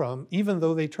come from, even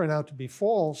though they turn out to be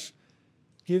false,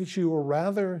 gives you a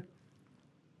rather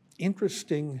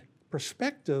interesting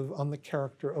perspective on the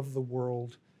character of the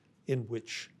world in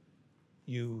which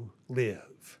you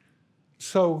live.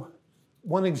 So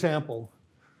one example,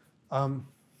 some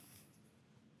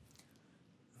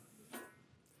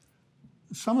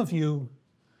of you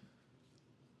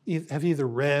have either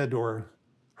read or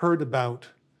heard about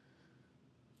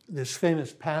this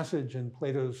famous passage in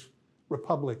Plato's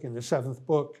Republic in the 7th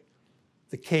book,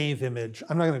 the cave image.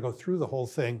 I'm not going to go through the whole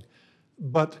thing,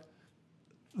 but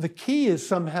the key is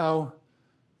somehow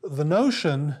the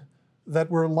notion that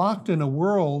we're locked in a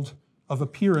world of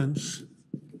appearance,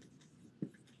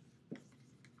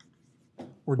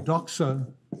 or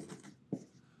doxa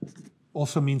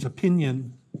also means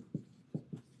opinion,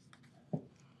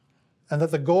 and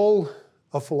that the goal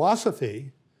of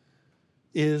philosophy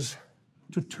is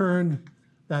to turn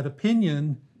that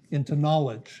opinion into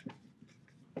knowledge.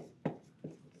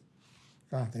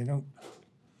 God,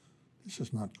 this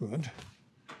is not good.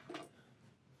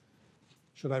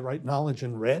 Should I write knowledge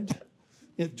in red?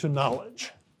 Into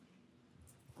knowledge.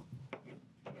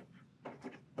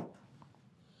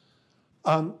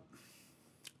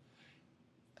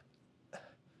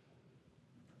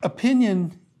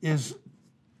 Opinion is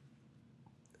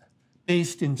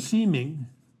based in seeming.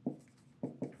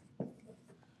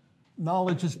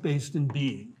 Knowledge is based in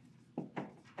being.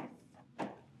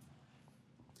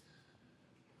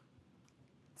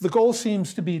 The goal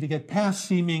seems to be to get past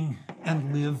seeming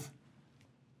and live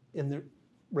in the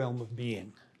realm of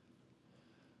being.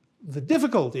 The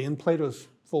difficulty, and Plato's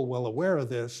full well aware of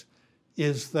this,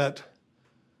 is that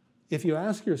if you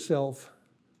ask yourself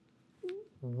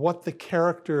what the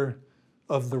character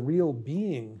of the real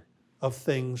being of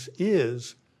things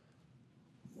is,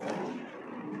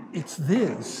 it's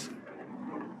this.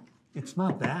 It's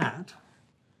not that.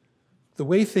 The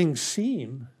way things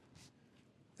seem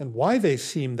and why they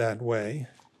seem that way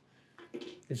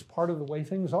is part of the way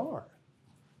things are.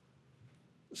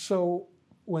 So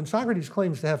when Socrates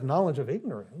claims to have knowledge of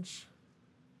ignorance,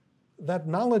 that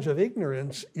knowledge of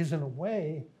ignorance is in a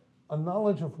way a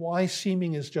knowledge of why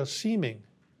seeming is just seeming.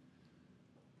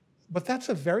 But that's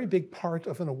a very big part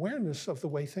of an awareness of the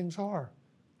way things are,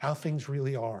 how things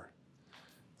really are.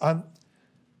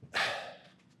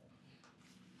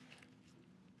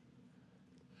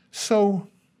 So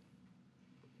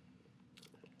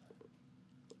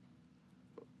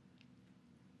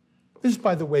this is,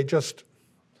 by the way, just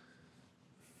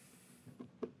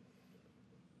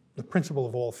the principle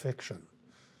of all fiction.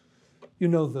 You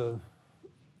know the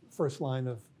first line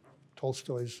of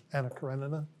Tolstoy's Anna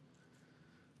Karenina?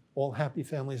 All happy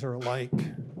families are alike.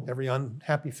 Every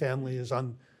unhappy family is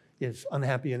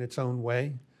unhappy in its own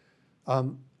way.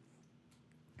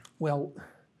 Well,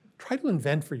 try to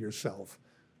invent for yourself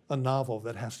a novel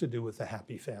that has to do with a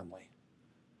happy family.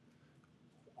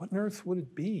 What on earth would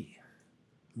it be?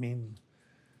 I mean,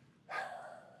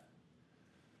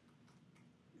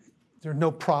 there are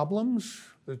no problems.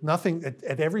 There's nothing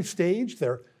at every stage.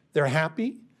 They're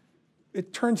happy.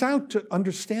 It turns out to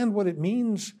understand what it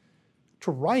means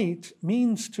to write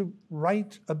means to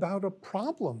write about a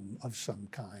problem of some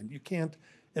kind. You can't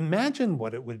imagine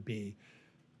what it would be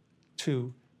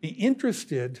to be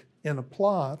interested in a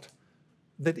plot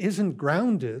that isn't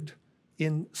grounded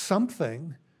in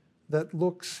something that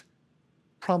looks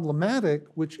problematic,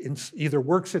 which either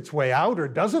works its way out or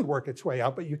doesn't work its way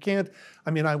out, but you can't,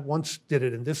 I mean, I once did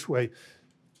it in this way.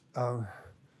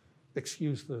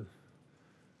 Excuse the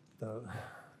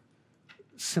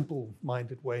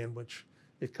simple-minded way in which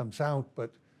it comes out,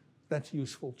 but that's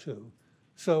useful too.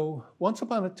 So once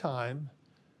upon a time,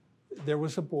 there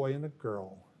was a boy and a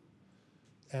girl,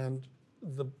 and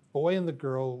the boy and the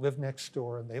girl lived next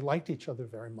door, and they liked each other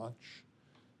very much.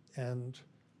 And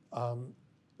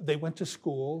they went to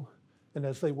school, and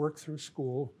as they worked through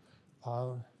school,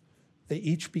 they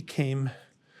each became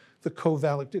the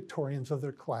co-valedictorians of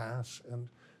their class, and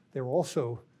they were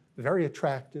also very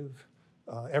attractive.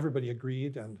 Everybody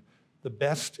agreed, and the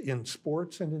best in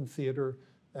sports and in theater,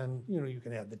 and you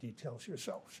can add the details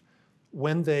yourselves.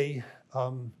 When they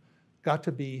got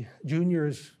to be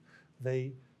juniors.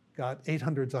 They got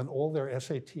 800s on all their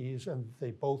SATs, and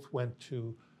they both went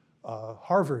to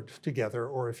Harvard together,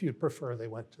 or if you'd prefer, they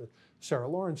went to Sarah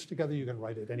Lawrence together. You can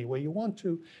write it any way you want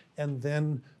to. And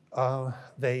then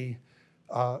they,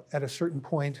 at a certain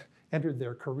point, entered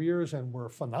their careers and were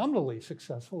phenomenally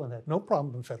successful and had no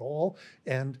problems at all.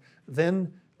 And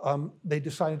then they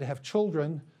decided to have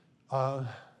children.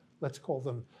 Let's call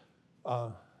them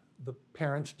the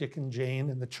parents, Dick and Jane,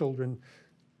 and the children,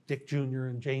 Dick Jr.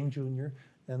 and Jane Jr.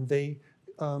 And their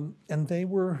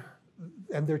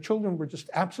children were just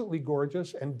absolutely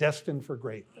gorgeous and destined for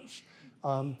greatness.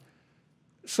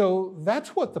 So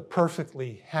that's what the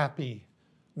perfectly happy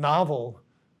novel,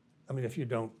 I mean, if you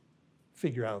don't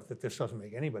figure out that this doesn't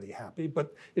make anybody happy,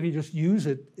 but if you just use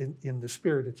it in the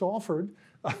spirit it's offered,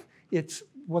 it's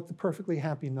what the perfectly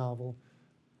happy novel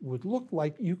would look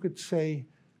like. You could say,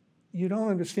 you don't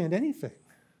understand anything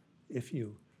if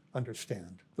you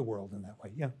understand the world in that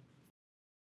way. Yeah.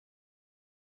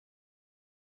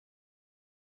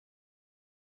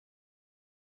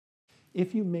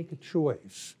 If you make a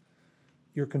choice,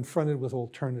 you're confronted with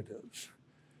alternatives.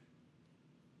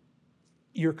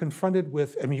 You're confronted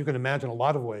with, I mean, you can imagine a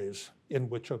lot of ways in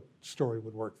which a story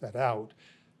would work that out.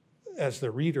 As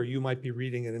the reader, you might be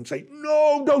reading it and say,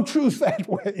 no, don't choose that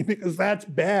way because that's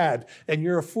bad, and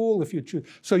you're a fool if you choose.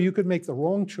 So you could make the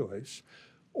wrong choice,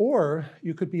 or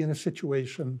you could be in a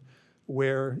situation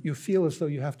where you feel as though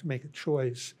you have to make a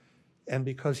choice, and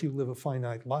because you live a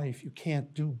finite life, you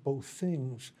can't do both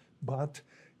things, but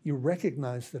you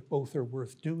recognize that both are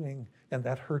worth doing, and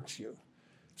that hurts you.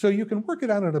 So you can work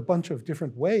it out in a bunch of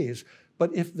different ways,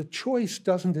 but if the choice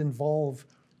doesn't involve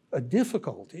a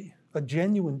difficulty, a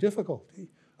genuine difficulty,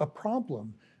 a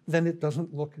problem, then it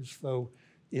doesn't look as though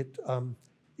it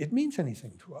means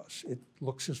anything to us. It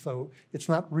looks as though it's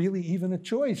not really even a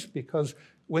choice, because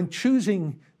when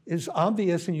choosing is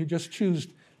obvious and you just choose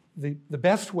the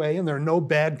best way and there are no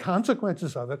bad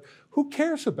consequences of it, who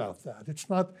cares about that? It's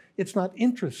not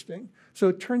interesting. So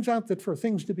it turns out that for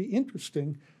things to be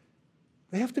interesting,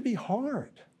 they have to be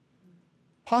hard.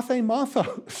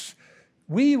 Pathemathos.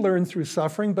 We learn through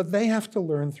suffering, but they have to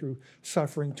learn through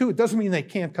suffering too. It doesn't mean they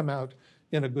can't come out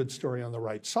in a good story on the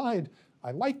right side.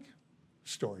 I like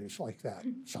stories like that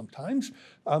sometimes.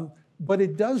 But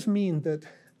it does mean that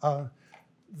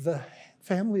the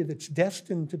family that's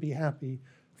destined to be happy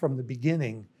from the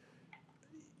beginning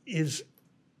is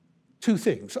two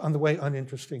things. On the way,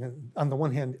 uninteresting, and on the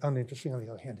one hand, uninteresting, on the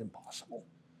other hand, impossible,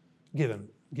 given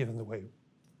the way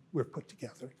we're put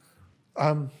together.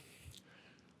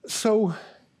 So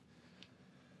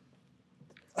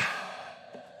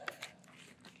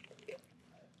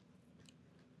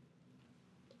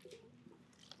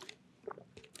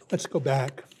let's go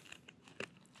back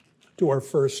to our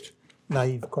first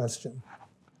naive question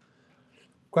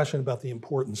about the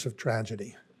importance of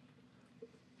tragedy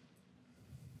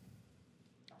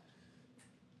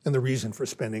and the reason for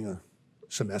spending a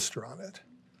semester on it.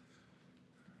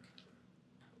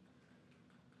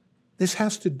 This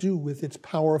has to do with its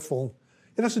powerful,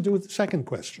 it has to do with the second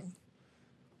question.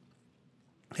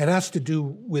 It has to do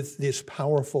with this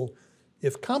powerful,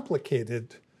 if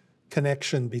complicated,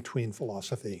 connection between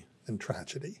philosophy and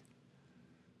tragedy.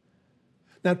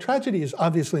 Now, tragedy is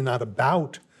obviously not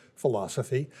about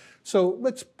philosophy, so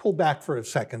let's pull back for a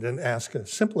second and ask a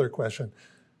simpler question.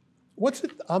 What's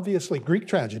it, obviously, Greek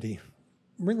tragedy,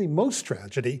 really most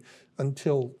tragedy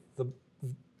until the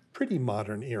pretty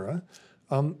modern era,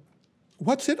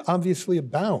 what's it obviously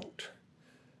about?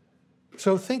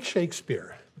 So think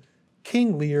Shakespeare,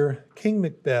 King Lear, King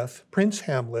Macbeth, Prince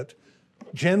Hamlet,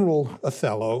 General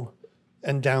Othello,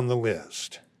 and down the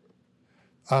list.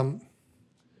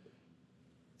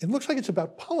 It looks like it's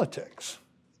about politics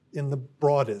in the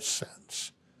broadest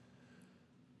sense.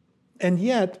 And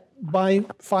yet, by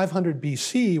 500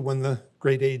 BC, when the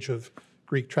great age of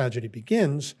Greek tragedy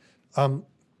begins, the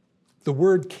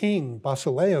word king,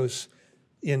 basileos,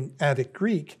 in Attic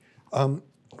Greek,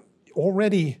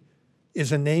 already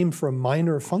is a name for a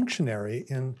minor functionary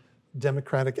in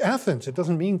democratic Athens. It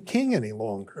doesn't mean king any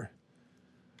longer.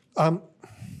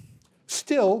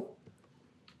 Still,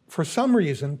 for some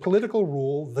reason, political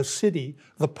rule, the city,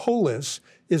 the polis,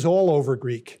 is all over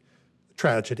Greek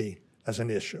tragedy as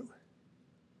an issue.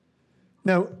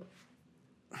 Now,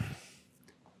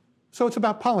 so it's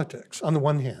about politics on the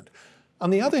one hand. On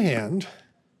the other hand,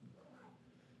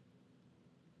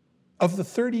 of the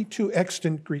 32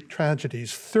 extant Greek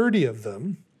tragedies, 30 of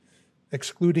them,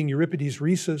 excluding Euripides'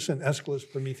 Rhesus and Aeschylus'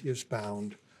 Prometheus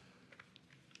Bound,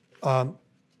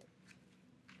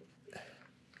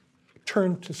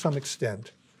 turn to some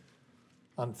extent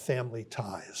on family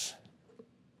ties.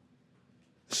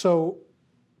 So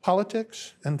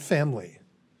politics and family,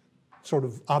 sort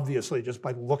of obviously just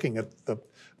by looking at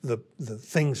the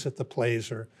things that the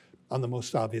plays are on the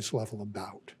most obvious level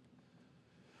about.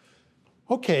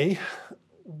 Okay,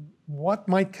 what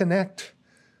might connect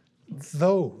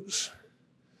those?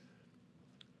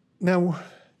 Now,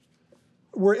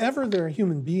 wherever there are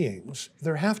human beings,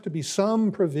 there have to be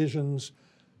some provisions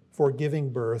for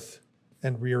giving birth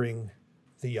and rearing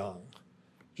the young.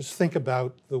 Just think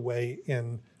about the way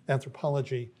in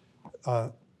anthropology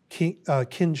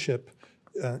kinship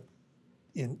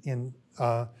in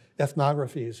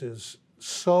ethnographies is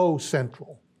so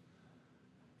central.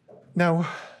 Now,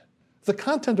 the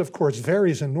content, of course,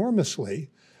 varies enormously,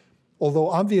 although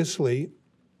obviously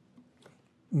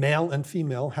male and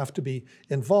female have to be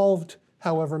involved,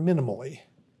 however minimally.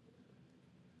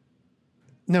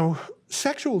 Now,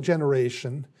 sexual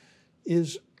generation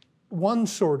is one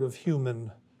sort of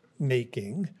human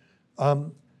making.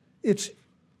 It's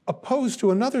opposed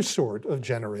to another sort of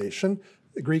generation.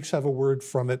 The Greeks have a word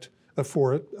for it,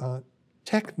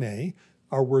 techne.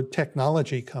 Our word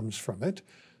technology comes from it.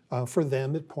 For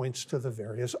them, it points to the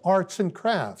various arts and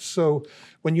crafts. So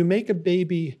when you make a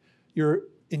baby, you're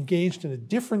engaged in a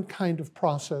different kind of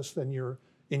process than you're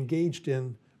engaged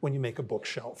in when you make a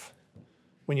bookshelf.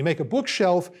 When you make a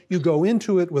bookshelf, you go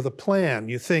into it with a plan.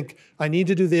 You think, I need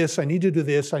to do this, I need to do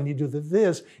this, I need to do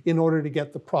this in order to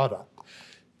get the product.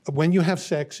 When you have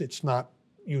sex, it's not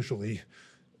usually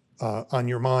on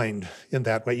your mind in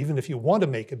that way. Even if you want to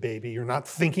make a baby, you're not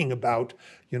thinking about,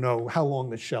 how long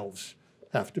the shelves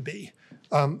have to be.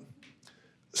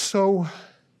 So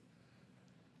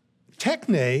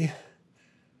techne,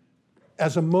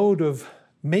 as a mode of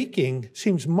making,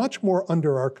 seems much more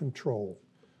under our control.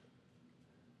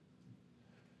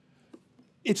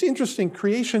 It's interesting,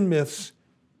 creation myths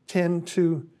tend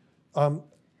to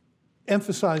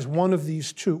emphasize one of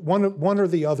these two, one or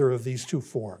the other of these two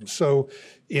forms. So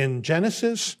in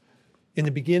Genesis, in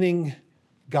the beginning,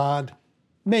 God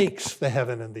makes the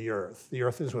heaven and the earth. The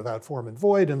earth is without form and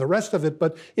void and the rest of it,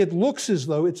 but it looks as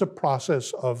though it's a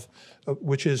process of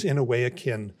which is in a way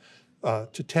akin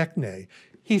to techne.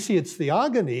 Hesiod's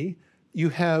theogony, you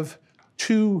have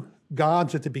two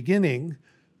gods at the beginning,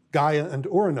 Gaia and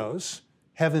Uranos,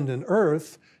 heaven and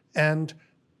earth, and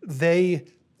they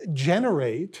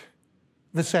generate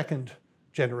the second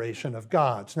generation of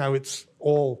gods. Now, it's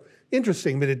all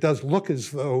interesting, but it does look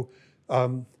as though,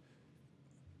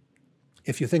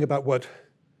 if you think about what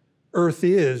earth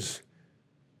is,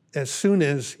 as soon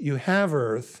as you have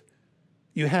earth,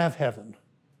 you have heaven.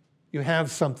 You have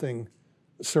something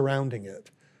surrounding it.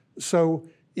 So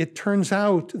it turns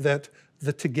out that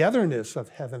the togetherness of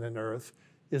heaven and earth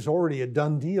is already a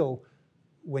done deal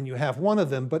when you have one of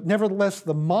them, but nevertheless,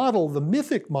 the model, the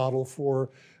mythic model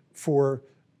for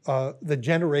the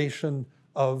generation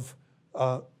of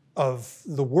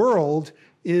the world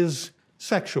is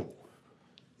sexual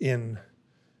in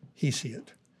Hesiod,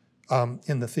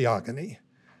 in the Theogony.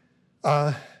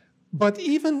 But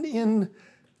even in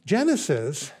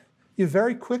Genesis, you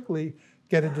very quickly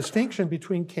get a distinction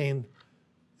between Cain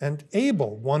and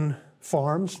Abel. One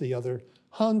farms, the other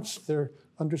hunts. They're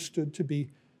understood to be,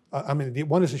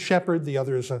 one is a shepherd, the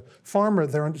other is a farmer.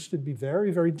 They're understood to be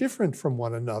very, very different from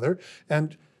one another.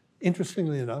 And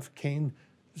interestingly enough, Cain's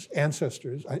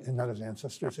ancestors, not his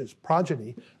ancestors, his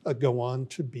progeny, go on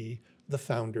to be the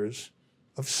founders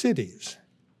of cities.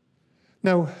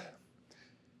 Now,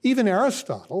 even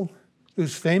Aristotle,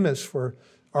 who's famous for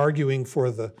arguing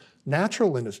for the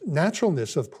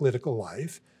naturalness of political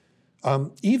life,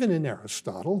 even in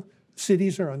Aristotle,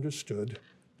 cities are understood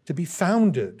to be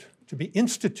founded, to be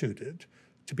instituted,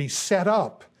 to be set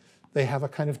up. They have a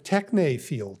kind of techne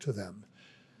feel to them.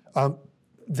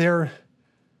 They're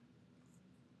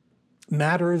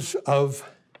matters of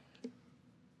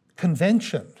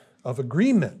convention, of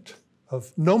agreement,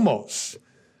 of nomos.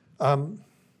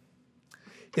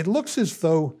 It looks as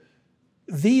though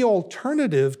the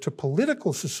alternative to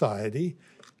political society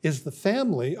is the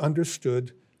family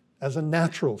understood as a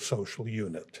natural social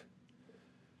unit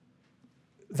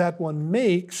that one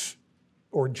makes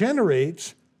or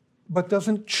generates, but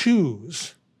doesn't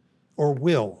choose or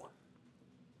will.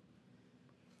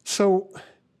 So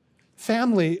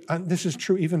family, and this is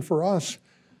true even for us,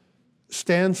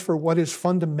 stands for what is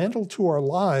fundamental to our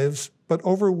lives, but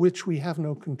over which we have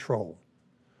no control.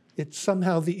 It's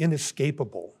somehow the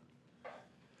inescapable.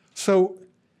 So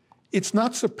it's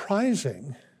not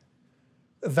surprising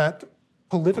that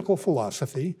political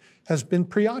philosophy has been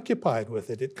preoccupied with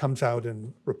it. It comes out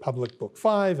in Republic Book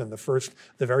 5 and the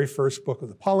very first book of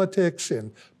the Poetics,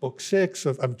 in Book 6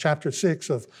 of chapter 6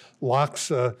 of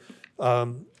Locke's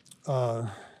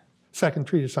second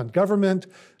treatise on government,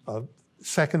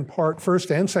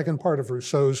 first and second part of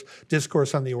Rousseau's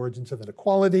Discourse on the Origins of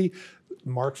Inequality.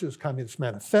 Marx's Communist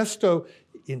Manifesto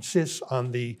insists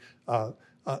on the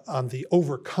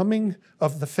overcoming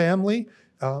of the family,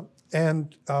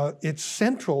 and it's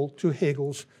central to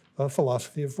Hegel's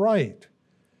philosophy of right.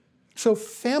 So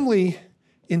family,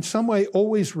 in some way,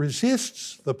 always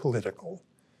resists the political.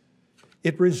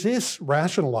 It resists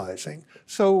rationalizing.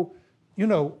 So, you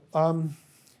know,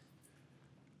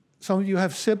 some of you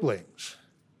have siblings.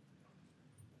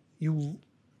 You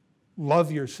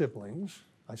love your siblings,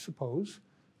 I suppose.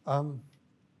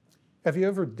 Have you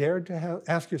ever dared to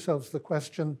ask yourselves the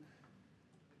question,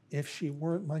 if she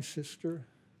weren't my sister,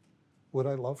 would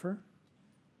I love her?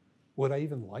 Would I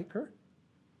even like her?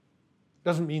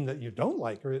 Doesn't mean that you don't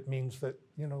like her. It means that,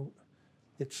 you know,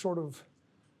 it's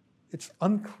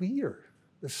unclear.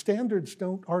 The standards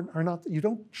are not, you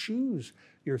don't choose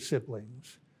your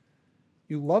siblings.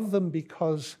 You love them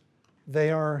because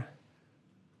they are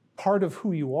part of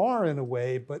who you are in a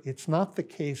way, but it's not the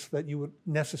case that you would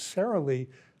necessarily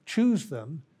choose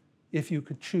them if you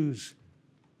could choose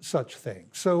such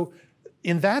things. So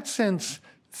in that sense,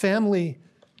 family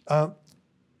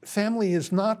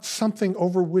is not something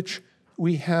over which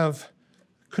we have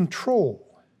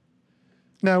control.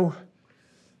 Now,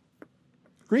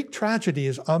 Greek tragedy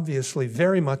is obviously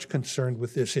very much concerned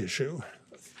with this issue.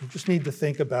 You just need to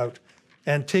think about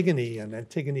Antigone and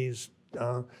Antigone's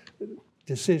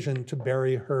decision to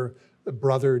bury her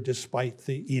brother despite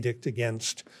the edict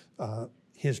against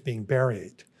his being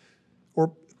buried. Or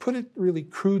put it really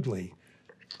crudely,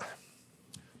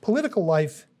 political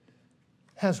life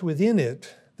has within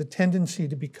it the tendency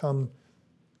to become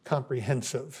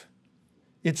comprehensive.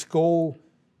 Its goal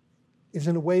is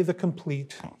in a way the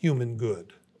complete human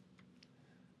good.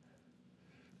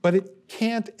 But it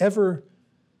can't ever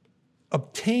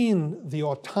obtain the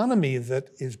autonomy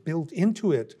that is built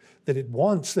into it, that it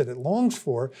wants, that it longs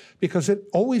for, because it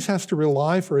always has to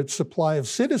rely for its supply of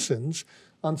citizens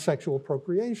on sexual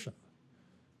procreation.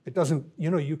 It doesn't,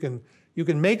 you know, you can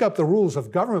make up the rules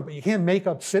of government, but you can't make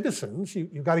up citizens.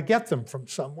 You've got to get them from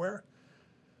somewhere.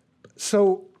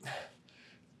 So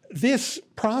this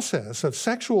process of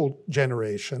sexual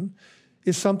generation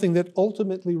is something that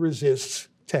ultimately resists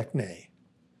techne,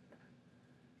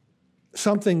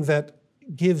 something that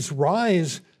gives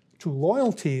rise to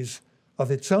loyalties of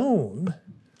its own,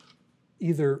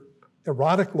 either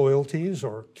erotic loyalties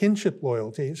or kinship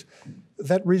loyalties,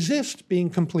 that resist being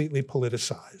completely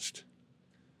politicized.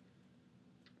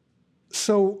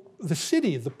 So the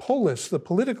city, the polis, the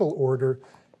political order,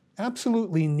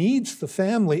 absolutely needs the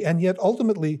family, and yet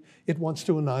ultimately it wants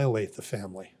to annihilate the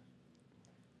family.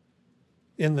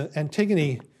 In the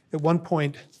Antigone, at one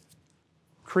point,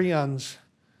 Creon's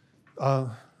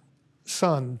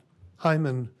son,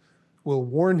 Hymen, will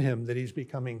warn him that he's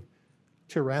becoming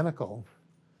tyrannical,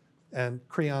 and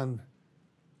Creon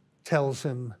tells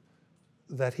him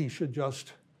that he should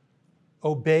just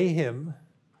obey him,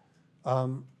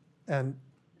 and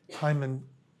Hymen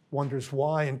wonders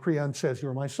why, and Creon says,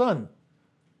 "You're my son,"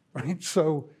 right?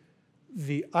 So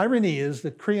the irony is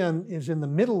that Creon is in the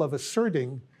middle of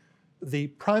asserting the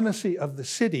primacy of the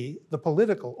city, the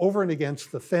political, over and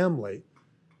against the family.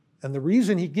 And the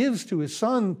reason he gives to his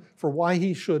son for why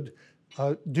he should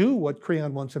do what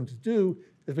Creon wants him to do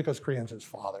is because Creon's his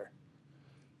father.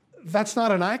 That's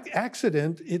not an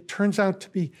accident. It turns out to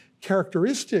be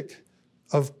characteristic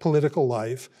of political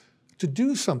life to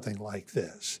do something like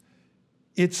this.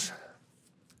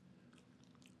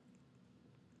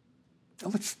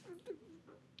 Let's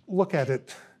look at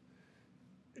it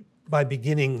by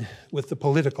beginning with the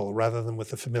political rather than with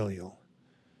the familial.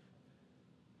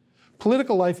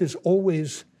 Political life is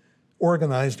always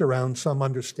organized around some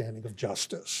understanding of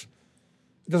justice.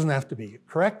 It doesn't have to be a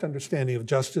correct understanding of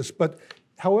justice, but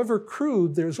however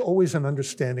crude, there's always an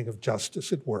understanding of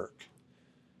justice at work.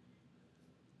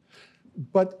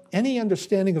 But any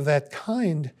understanding of that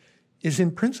kind is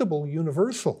in principle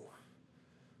universal.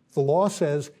 The law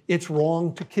says it's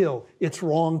wrong to kill, it's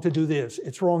wrong to do this,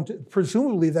 it's wrong to,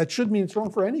 presumably that should mean it's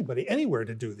wrong for anybody, anywhere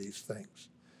to do these things.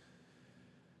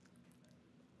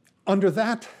 Under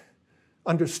that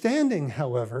understanding,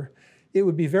 however, it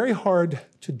would be very hard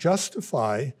to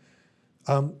justify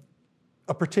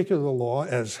a particular law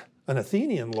as an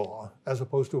Athenian law as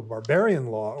opposed to a barbarian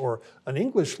law, or an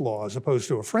English law as opposed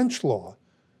to a French law.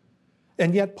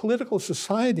 And yet political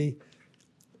society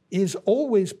is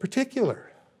always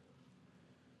particular.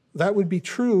 That would be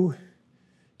true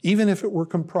even if it were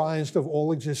comprised of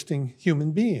all existing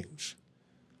human beings.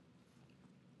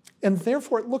 And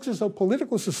therefore, it looks as though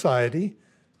political society,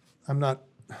 I'm not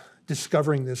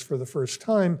discovering this for the first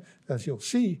time, as you'll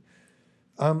see.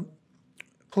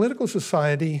 Political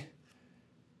society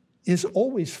is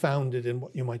always founded in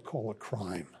what you might call a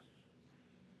crime.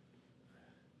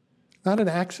 Not an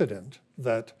accident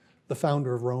that the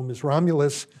founder of Rome is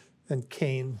Romulus and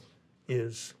Cain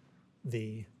is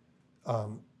the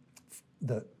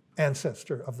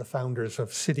ancestor of the founders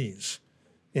of cities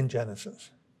in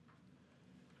Genesis.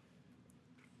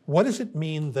 What does it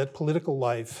mean that political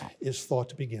life is thought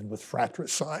to begin with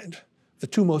fratricide? The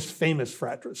two most famous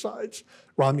fratricides,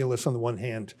 Romulus on the one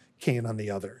hand, Cain on the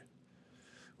other.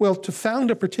 Well, to found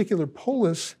a particular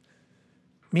polis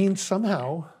means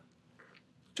somehow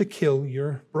to kill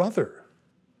your brother,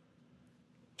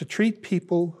 to treat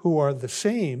people who are the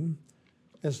same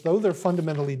as though they're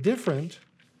fundamentally different,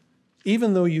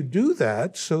 even though you do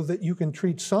that so that you can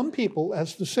treat some people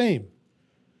as the same.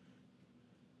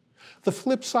 The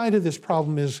flip side of this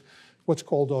problem is what's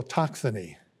called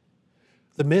autochthony,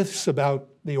 the myths about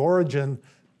the origin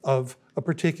of a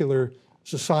particular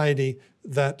society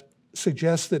that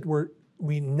suggest that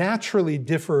we naturally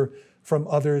differ from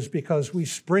others because we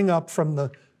spring up from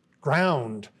the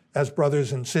ground as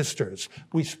brothers and sisters.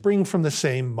 We spring from the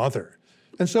same mother.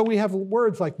 And so we have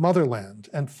words like motherland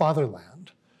and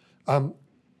fatherland. The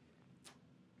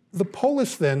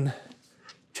polis then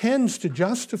tends to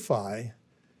justify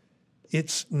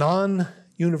its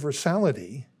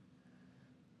non-universality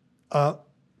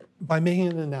by making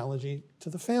an analogy to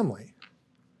the family.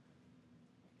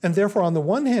 And therefore, on the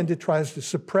one hand, it tries to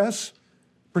suppress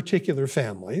particular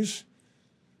families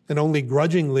and only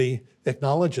grudgingly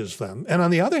acknowledges them. And on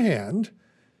the other hand,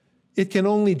 it can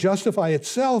only justify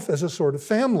itself as a sort of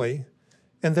family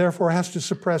and therefore has to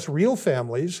suppress real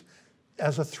families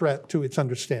as a threat to its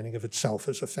understanding of itself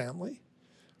as a family.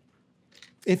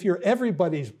 If you're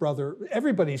everybody's brother,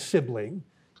 everybody's sibling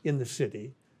in the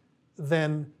city,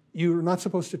 then you're not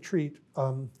supposed to treat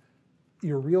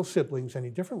your real siblings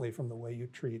any differently from the way you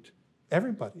treat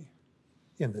everybody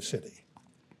in the city.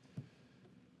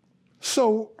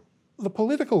 So the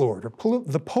political order,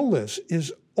 the polis,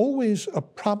 is always a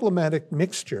problematic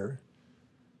mixture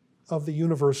of the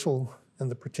universal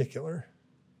and the particular.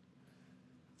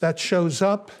 That shows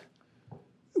up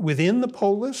within the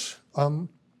polis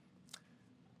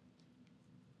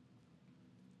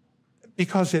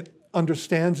because it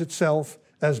understands itself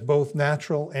as both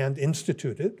natural and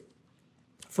instituted.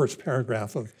 First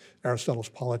paragraph of Aristotle's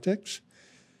Poetics.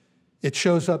 It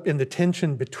shows up in the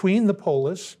tension between the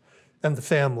polis and the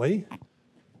family,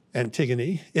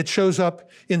 Antigone. It shows up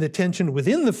in the tension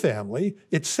within the family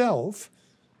itself,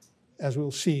 as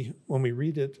we'll see when we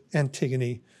read it,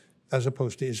 Antigone as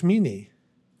opposed to Ismene.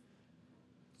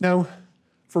 Now,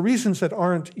 for reasons that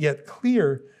aren't yet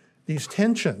clear, these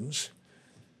tensions,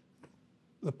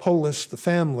 the polis, the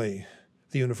family,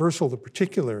 the universal, the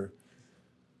particular,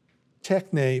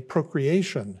 techne,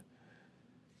 procreation,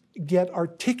 get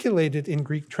articulated in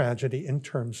Greek tragedy in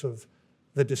terms of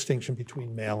the distinction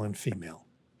between male and female.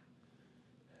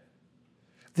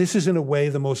 This is in a way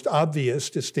the most obvious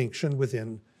distinction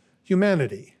within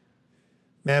humanity.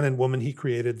 Man and woman, he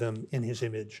created them in his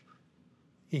image.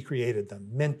 He created them,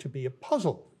 meant to be a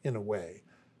puzzle in a way.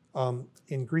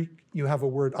 In Greek, you have a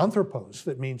word anthropos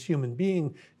that means human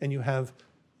being, and you have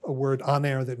a word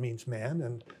aner that means man,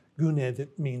 and gune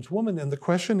that means woman. And the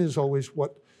question is always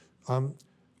what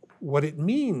it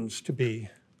means to be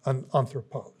an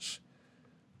anthropos.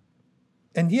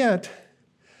 And yet,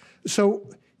 so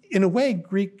in a way,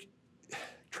 Greek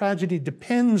tragedy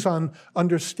depends on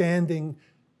understanding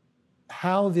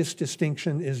how this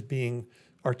distinction is being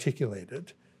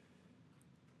articulated.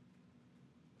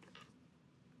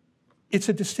 It's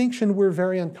a distinction we're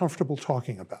very uncomfortable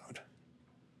talking about.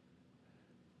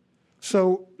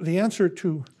 So the answer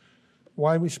to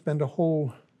why we spend a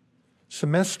whole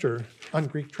semester on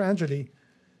Greek tragedy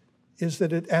is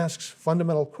that it asks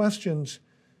fundamental questions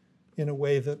in a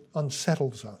way that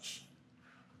unsettles us,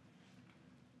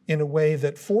 in a way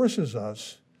that forces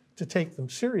us to take them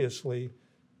seriously,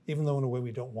 even though in a way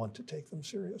we don't want to take them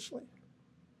seriously.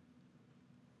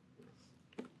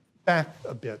 Back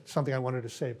a bit, something I wanted to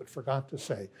say but forgot to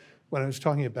say when I was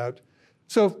talking about,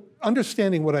 so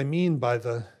understanding what I mean by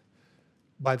the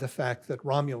fact that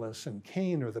Romulus and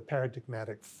Cain are the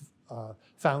paradigmatic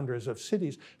founders of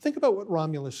cities, think about what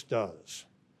Romulus does.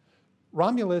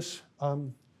 Romulus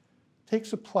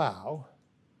takes a plow,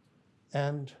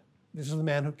 and this is the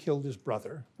man who killed his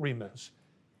brother, Remus,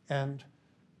 and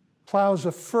plows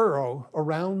a furrow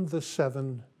around the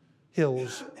 7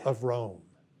 hills of Rome.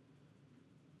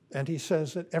 And he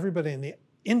says that everybody in the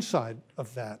inside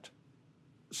of that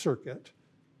circuit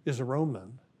is a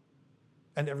Roman,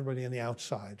 and everybody on the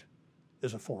outside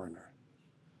is a foreigner.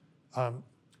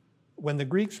 When the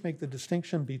Greeks make the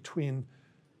distinction between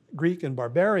Greek and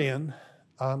barbarian,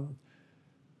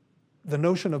 the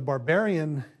notion of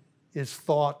barbarian is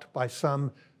thought by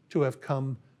some to have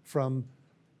come from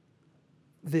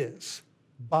this,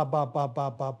 ba, ba, ba,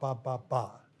 ba, ba, ba, ba,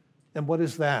 ba. And what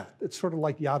is that? It's sort of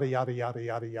like yada, yada, yada,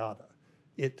 yada, yada.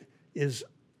 It is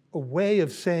a way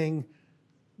of saying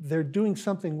they're doing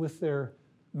something with their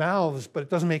mouths, but it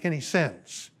doesn't make any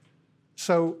sense.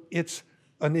 So it's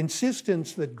an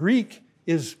insistence that Greek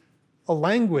is a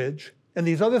language, and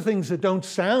these other things that don't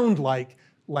sound like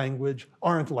language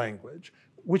aren't language,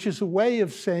 which is a way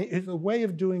of saying, it's a way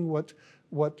of doing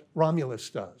what Romulus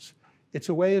does. It's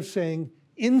a way of saying,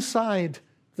 inside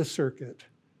the circuit,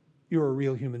 you're a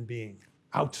real human being.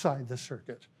 Outside the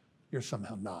circuit, you're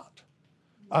somehow not.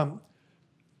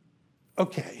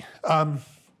 Okay. I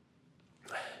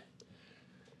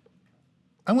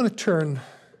want to turn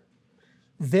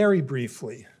very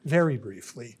briefly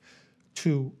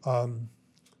to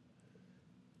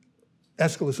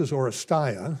Aeschylus's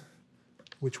Oresteia,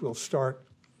 which we'll start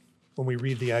when we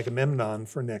read the Agamemnon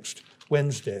for next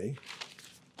Wednesday,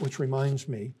 which reminds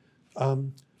me,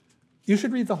 you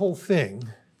should read the whole thing.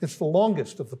 It's the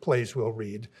longest of the plays we'll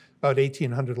read, about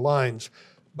 1,800 lines.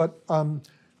 But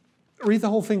read the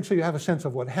whole thing so you have a sense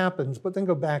of what happens, but then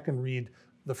go back and read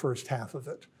the first half of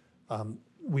it.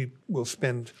 We will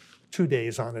spend 2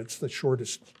 days on it. It's the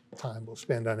shortest time we'll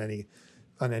spend on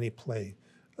any play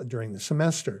during the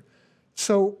semester.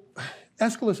 So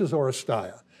Aeschylus's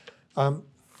Oresteia.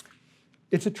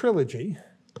 It's a trilogy.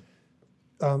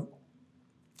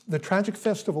 The tragic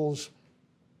festivals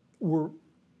were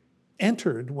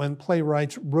entered when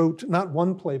playwrights wrote not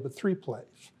one play, but 3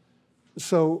 plays.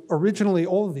 So originally,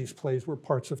 all of these plays were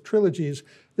parts of trilogies.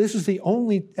 This is the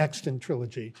only extant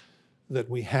trilogy that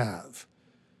we have.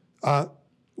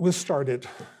 We'll start it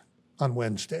on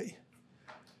Wednesday.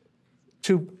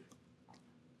 To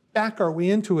back our way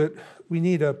into it, we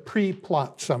need a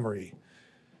pre-plot summary.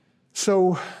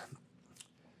 So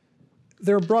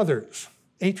they're brothers,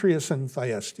 Atreus and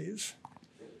Thyestes.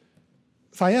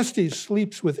 Thyestes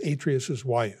sleeps with Atreus's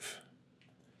wife.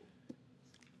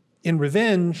 In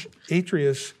revenge,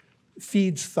 Atreus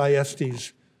feeds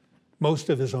Thyestes most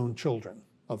of his own children,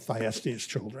 of Thyestes'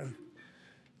 children.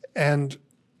 And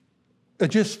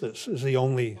Aegisthus is the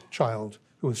only child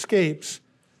who escapes.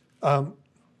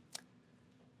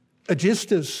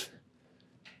 Aegisthus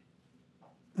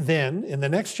then, in the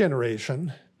next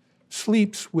generation,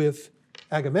 sleeps with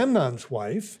Agamemnon's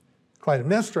wife.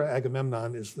 Clytemnestra.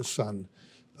 Agamemnon is the son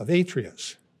of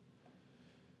Atreus.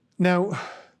 Now,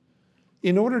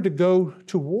 in order to go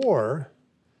to war,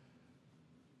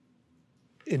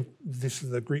 this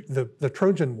is the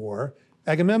Trojan War,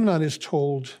 Agamemnon is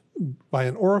told by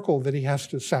an oracle that he has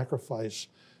to sacrifice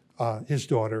his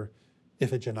daughter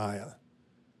Iphigenia.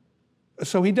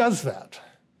 So he does that,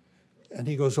 and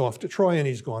he goes off to Troy, and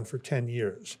he's gone for 10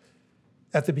 years.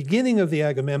 At the beginning of the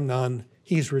Agamemnon,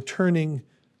 he's returning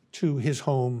to his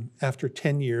home after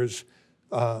 10 years,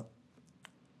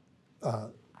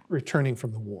 returning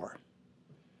from the war.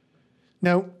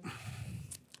 Now,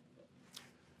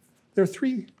 there are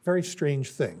 3 very strange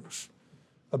things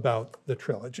about the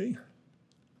trilogy.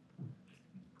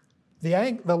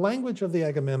 The language of the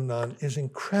Agamemnon is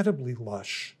incredibly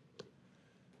lush.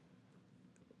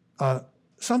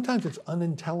 Sometimes it's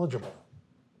unintelligible,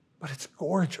 but it's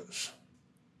gorgeous.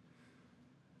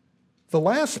 The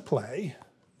last play,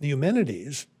 the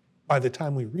Eumenides, by the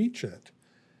time we reach it,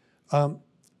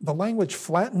 the language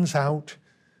flattens out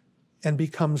and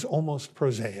becomes almost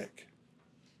prosaic.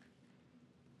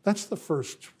 That's the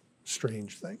first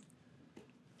strange thing.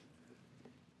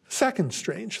 Second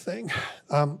strange thing,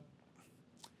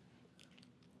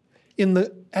 in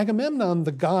the Agamemnon,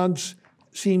 the gods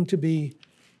seem to be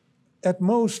at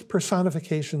most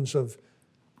personifications of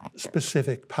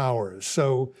specific powers.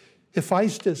 So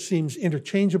Hephaestus seems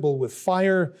interchangeable with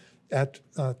fire at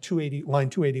line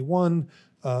 281.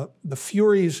 The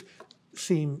Furies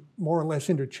seem more or less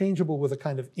interchangeable with a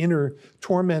kind of inner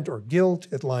torment or guilt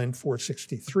at line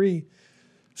 463.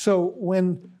 So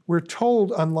when we're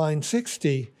told on line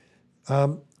 60,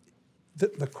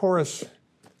 the chorus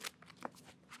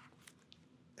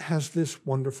has this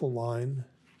wonderful line.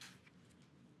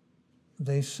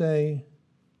 They say,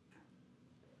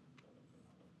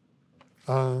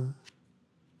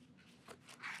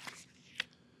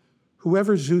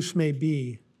 whoever Zeus may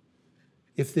be,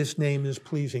 if this name is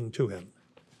pleasing to him.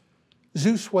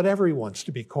 Zeus, whatever he wants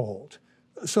to be called.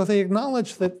 So they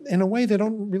acknowledge that in a way they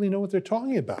don't really know what they're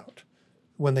talking about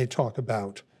when they talk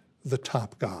about the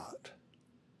top god.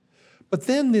 But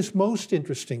then this most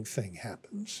interesting thing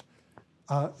happens.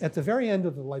 At the very end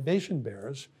of the Libation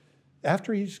Bearers,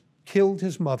 after he's killed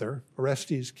his mother,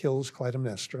 Orestes kills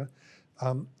Clytemnestra,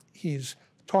 he's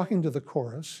talking to the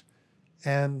chorus,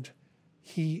 and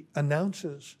he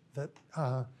announces that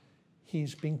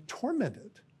he's being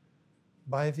tormented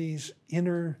by these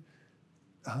inner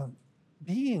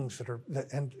beings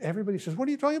and everybody says, "What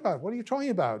are you talking about? What are you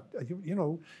talking about?" You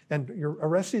know, and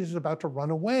Orestes is about to run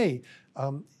away.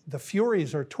 The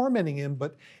Furies are tormenting him,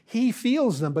 but he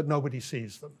feels them, but nobody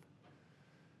sees them.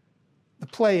 The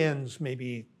play ends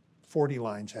maybe 40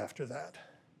 lines after that.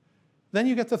 Then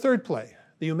you get the third play,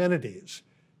 the Eumenides,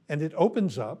 and it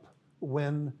opens up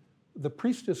when the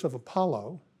priestess of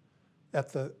Apollo at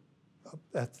the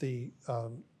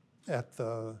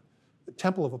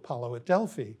temple of Apollo at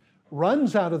Delphi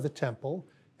runs out of the temple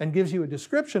and gives you a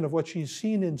description of what she's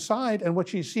seen inside. And what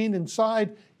she's seen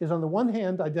inside is, on the one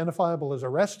hand, identifiable as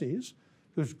Orestes,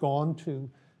 who's gone to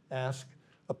ask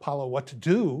Apollo what to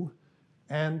do.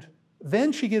 And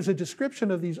then she gives a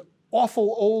description of these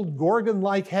awful old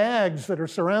Gorgon-like hags that are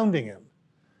surrounding him.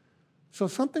 So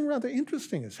something rather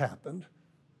interesting has happened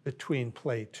between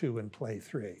play 2 and play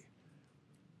 3.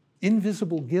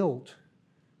 Invisible guilt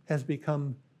has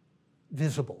become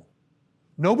visible.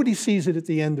 Nobody sees it at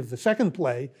the end of the second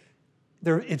play.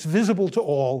 It's visible to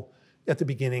all at the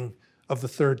beginning of the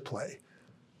third play.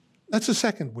 That's the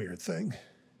second weird thing.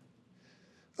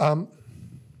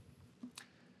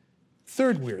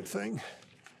 Third weird thing.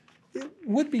 It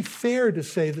would be fair to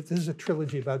say that this is a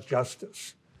trilogy about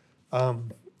justice,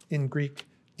 in Greek,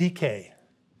 dike.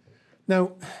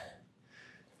 Now,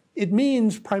 it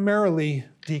means primarily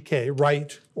dike,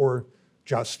 right or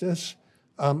justice.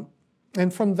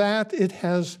 And from that, it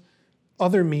has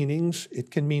other meanings.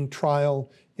 It can mean trial.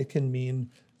 It can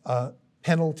mean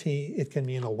penalty. It can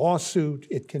mean a lawsuit.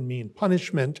 It can mean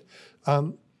punishment.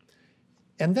 And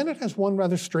then it has one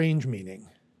rather strange meaning.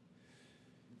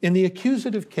 In the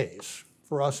accusative case,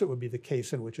 for us, it would be the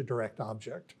case in which a direct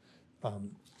object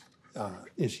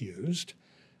is used.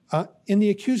 In the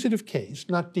accusative case,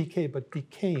 not dike, but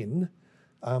dikein,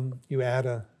 you add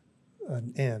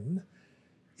an N.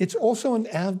 It's also an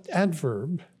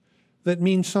adverb that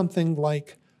means something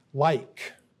like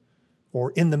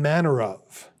or in the manner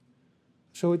of.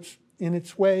 So it's, in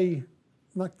its way,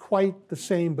 not quite the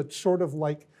same, but sort of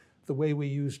like the way we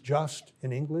use just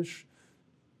in English.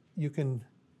 It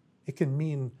can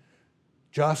mean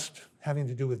just, having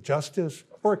to do with justice,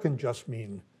 or it can just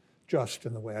mean just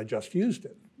in the way I just used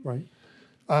it, right?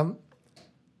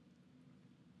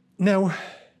 Now,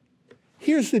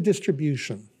 here's the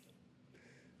distribution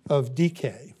of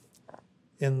dike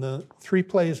in the 3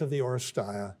 plays of the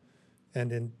Oresteia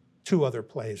and in 2 other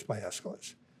plays by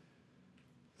Aeschylus.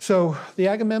 So the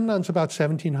Agamemnon's about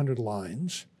 1,700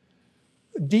 lines.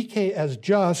 Dike as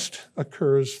just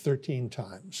occurs 13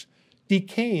 times.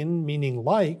 Dikein, meaning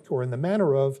like or in the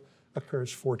manner of,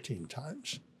 occurs 14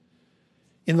 times.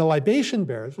 In the Libation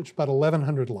Bearers, which is about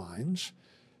 1,100 lines,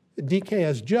 dike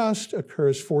as just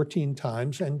occurs 14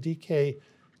 times, and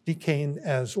dikein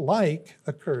as like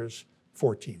occurs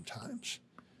 14 times.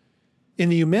 In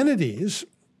the Eumenides,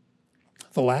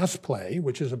 the last play,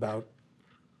 which is about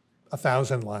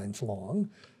 1,000 lines long,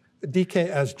 dike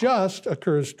as just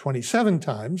occurs 27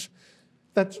 times.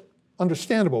 That's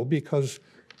understandable because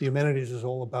the Eumenides is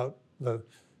all about a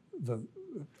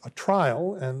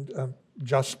trial, and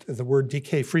just the word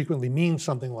dike frequently means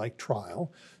something like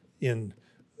trial in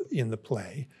the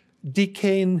play.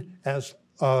 Dikein as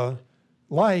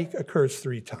like occurs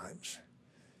 3 times.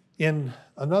 In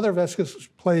another of Aeschylus'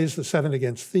 plays, The Seven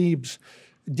Against Thebes,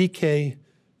 dike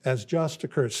as just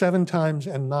occurs 7 times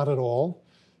and not at all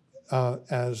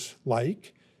as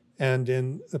like. And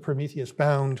in The Prometheus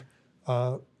Bound,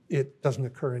 it doesn't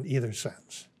occur in either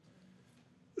sense.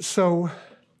 So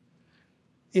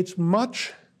it's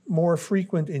much more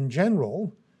frequent in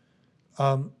general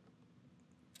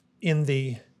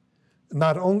it's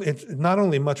not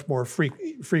only much more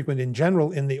frequent in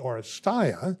general in the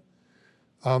Oresteia,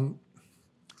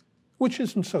 which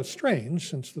isn't so strange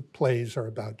since the plays are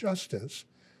about justice,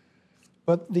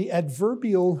 but the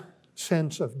adverbial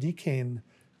sense of dikein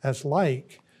as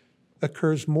like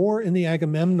occurs more in the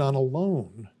Agamemnon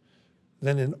alone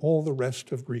than in all the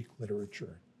rest of Greek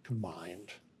literature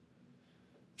combined.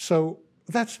 So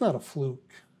that's not a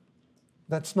fluke.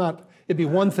 It'd be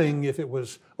one thing if it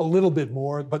was a little bit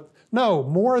more, but no,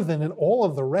 more than in all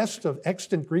of the rest of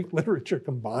extant Greek literature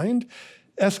combined.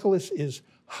 Aeschylus is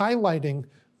highlighting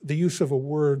the use of a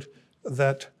word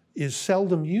that is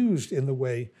seldom used in the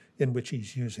way in which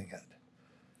he's using it.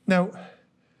 Now,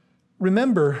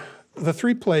 remember the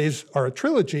three plays are a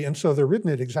trilogy, and so they're written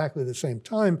at exactly the same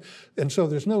time, and so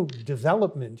there's no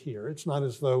development here. It's not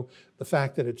as though the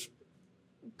fact that it's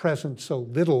present so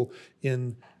little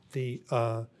in the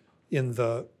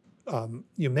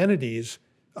Eumenides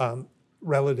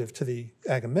relative to the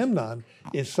Agamemnon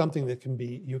is something that can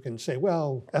be, you can say,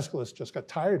 well, Aeschylus just got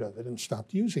tired of it and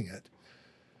stopped using it.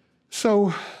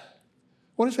 So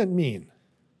what does that mean?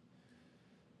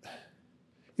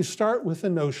 You start with a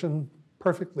notion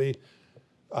perfectly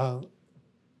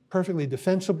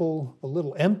defensible, a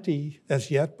little empty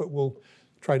as yet, but we'll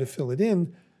try to fill it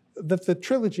in, that the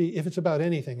trilogy, if it's about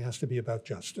anything, has to be about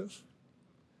justice.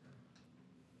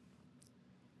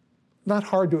 Not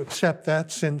hard to accept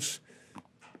that, since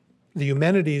the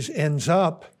Eumenides ends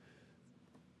up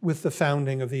with the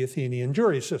founding of the Athenian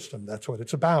jury system. That's what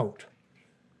it's about.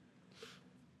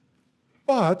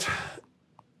 But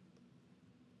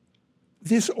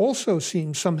this also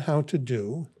seems somehow to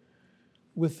do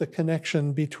with the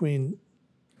connection between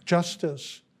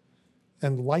justice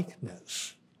and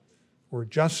likeness, or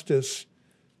justice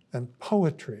and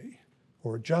poetry,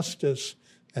 or justice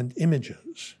and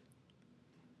images.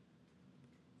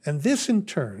 And this, in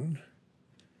turn,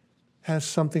 has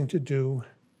something to do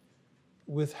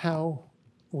with how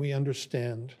we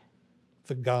understand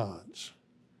the gods,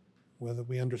 whether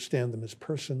we understand them as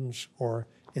persons or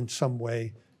in some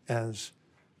way as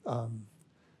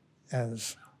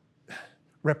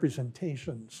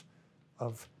representations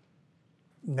of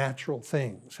natural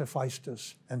things,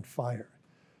 Hephaestus and fire.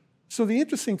 So the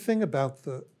interesting thing about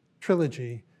the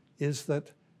trilogy is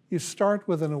that you start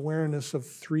with an awareness of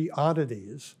three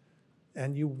oddities,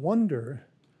 and you wonder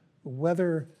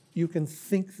whether you can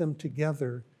think them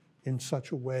together in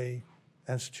such a way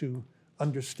as to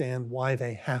understand why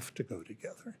they have to go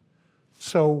together.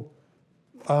 So,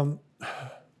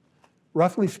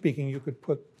 roughly speaking, you could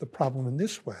put the problem in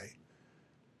this way.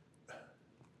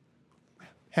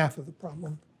 Half of the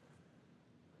problem.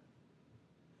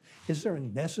 Is there a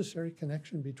necessary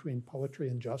connection between poetry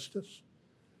and justice?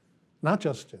 Not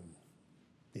just in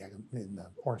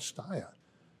Oresteia,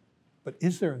 but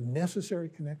is there a necessary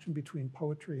connection between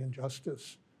poetry and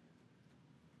justice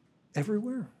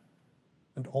everywhere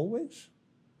and always?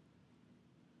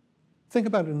 Think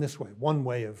about it in this way, one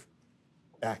way of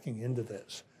backing into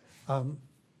this. I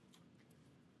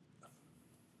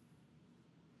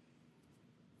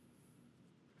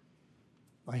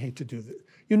hate to do this.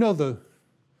 You know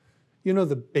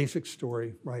the basic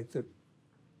story, right, that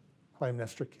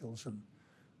Clytemnestra kills him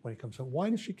when he comes home. Why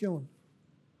does she kill him?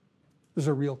 This is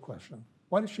a real question.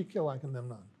 Why does she kill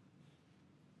Agamemnon?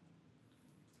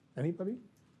 Anybody?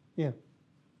 Yeah.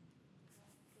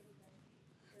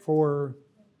 For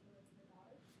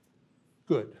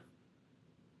good.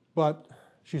 But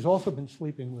she's also been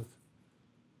sleeping with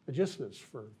Aeschylus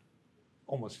for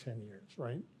almost 10 years,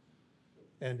 right?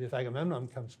 And if Agamemnon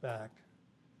comes back,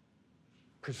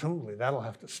 presumably that'll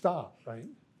have to stop, right?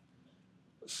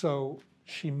 So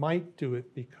she might do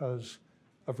it because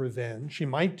of revenge. She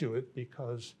might do it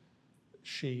because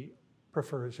she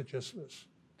prefers Aeschylus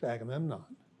to Agamemnon.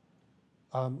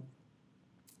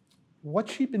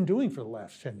 What's she been doing for the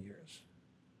last 10 years?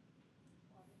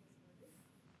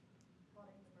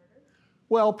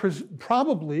 Well,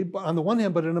 probably on the one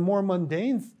hand, but in a more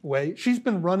mundane way, she's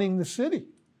been running the city.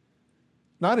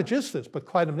 Not Aeschylus, but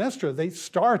Clytemnestra. They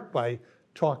start by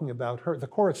talking about her. The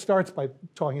chorus starts by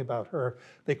talking about her.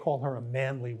 They call her a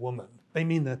manly woman. They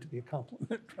mean that to be a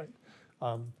compliment, right?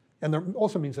 And that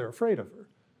also means they're afraid of her.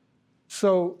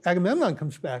 So Agamemnon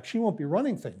comes back. She won't be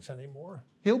running things anymore.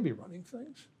 He'll be running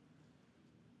things.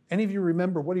 Any of you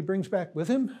remember what he brings back with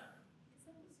him?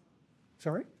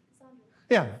 Sorry?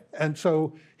 Yeah, and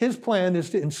so his plan is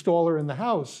to install her in the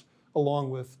house along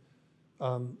with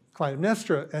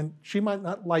Clytemnestra, and she might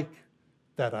not like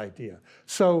that idea.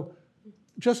 So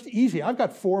just easy, I've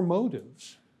got 4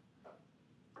 motives.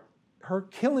 Her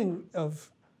killing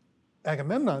of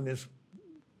Agamemnon is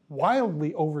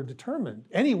wildly overdetermined.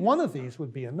 Any one of these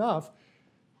would be enough.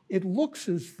 It looks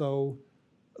as though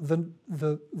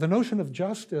the notion of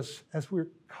justice, as we're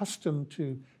accustomed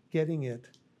to getting it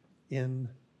in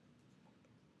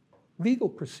legal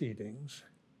proceedings,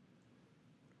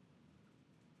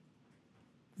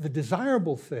 the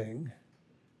desirable thing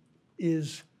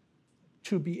is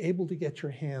to be able to get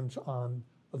your hands on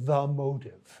the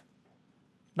motive.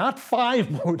 Not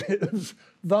 5 motives,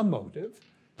 the motive.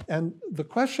 And the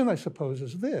question, I suppose,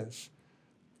 is this.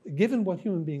 Given what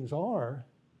human beings are,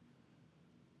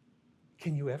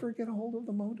 can you ever get a hold of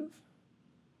the motive?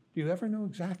 Do you ever know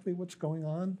exactly what's going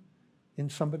on in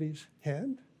somebody's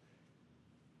head?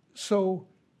 So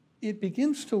it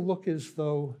begins to look as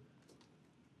though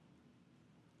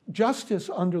justice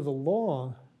under the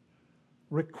law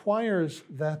requires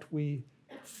that we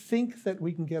think that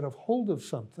we can get a hold of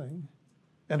something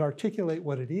and articulate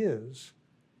what it is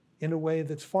in a way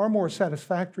that's far more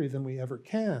satisfactory than we ever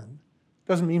can.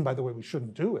 Doesn't mean, by the way, we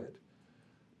shouldn't do it,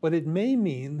 but it may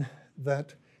mean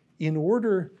that in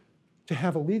order to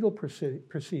have a legal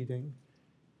proceeding,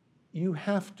 you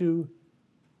have to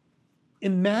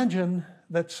imagine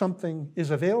that something is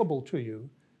available to you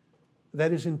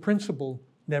that is in principle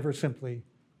never simply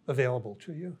available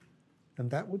to you. And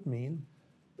that would mean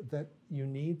that you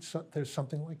need, there's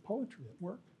something like poetry at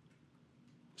work.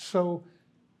 So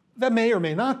that may or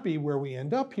may not be where we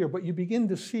end up here, but you begin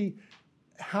to see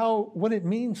what it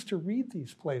means to read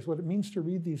these plays. What it means to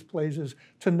read these plays is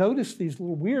to notice these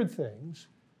little weird things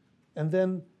and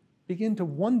then begin to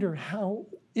wonder how,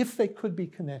 if they could be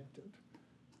connected.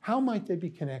 How might they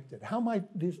be connected? How might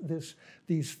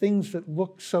these things that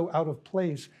look so out of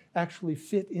place actually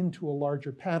fit into a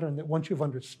larger pattern that once you've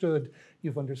understood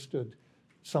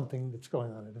something that's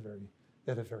going on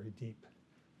at a very deep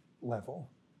level?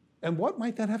 And what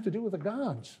might that have to do with the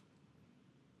gods?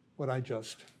 What I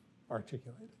just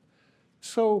articulated.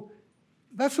 So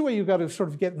that's the way you've got to sort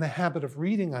of get in the habit of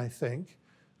reading, I think.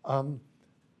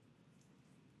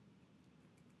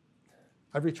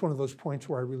 I've reached one of those points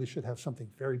where I really should have something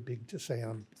very big to say,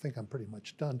 and I think I'm pretty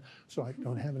much done, so I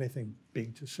don't have anything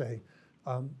big to say.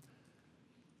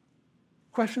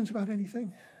 Questions about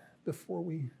anything before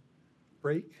we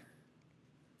break?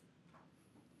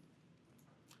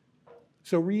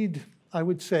 So read, I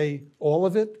would say, all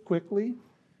of it quickly,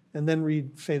 and then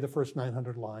read, say, the first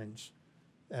 900 lines,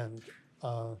 and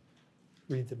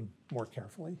read them more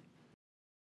carefully.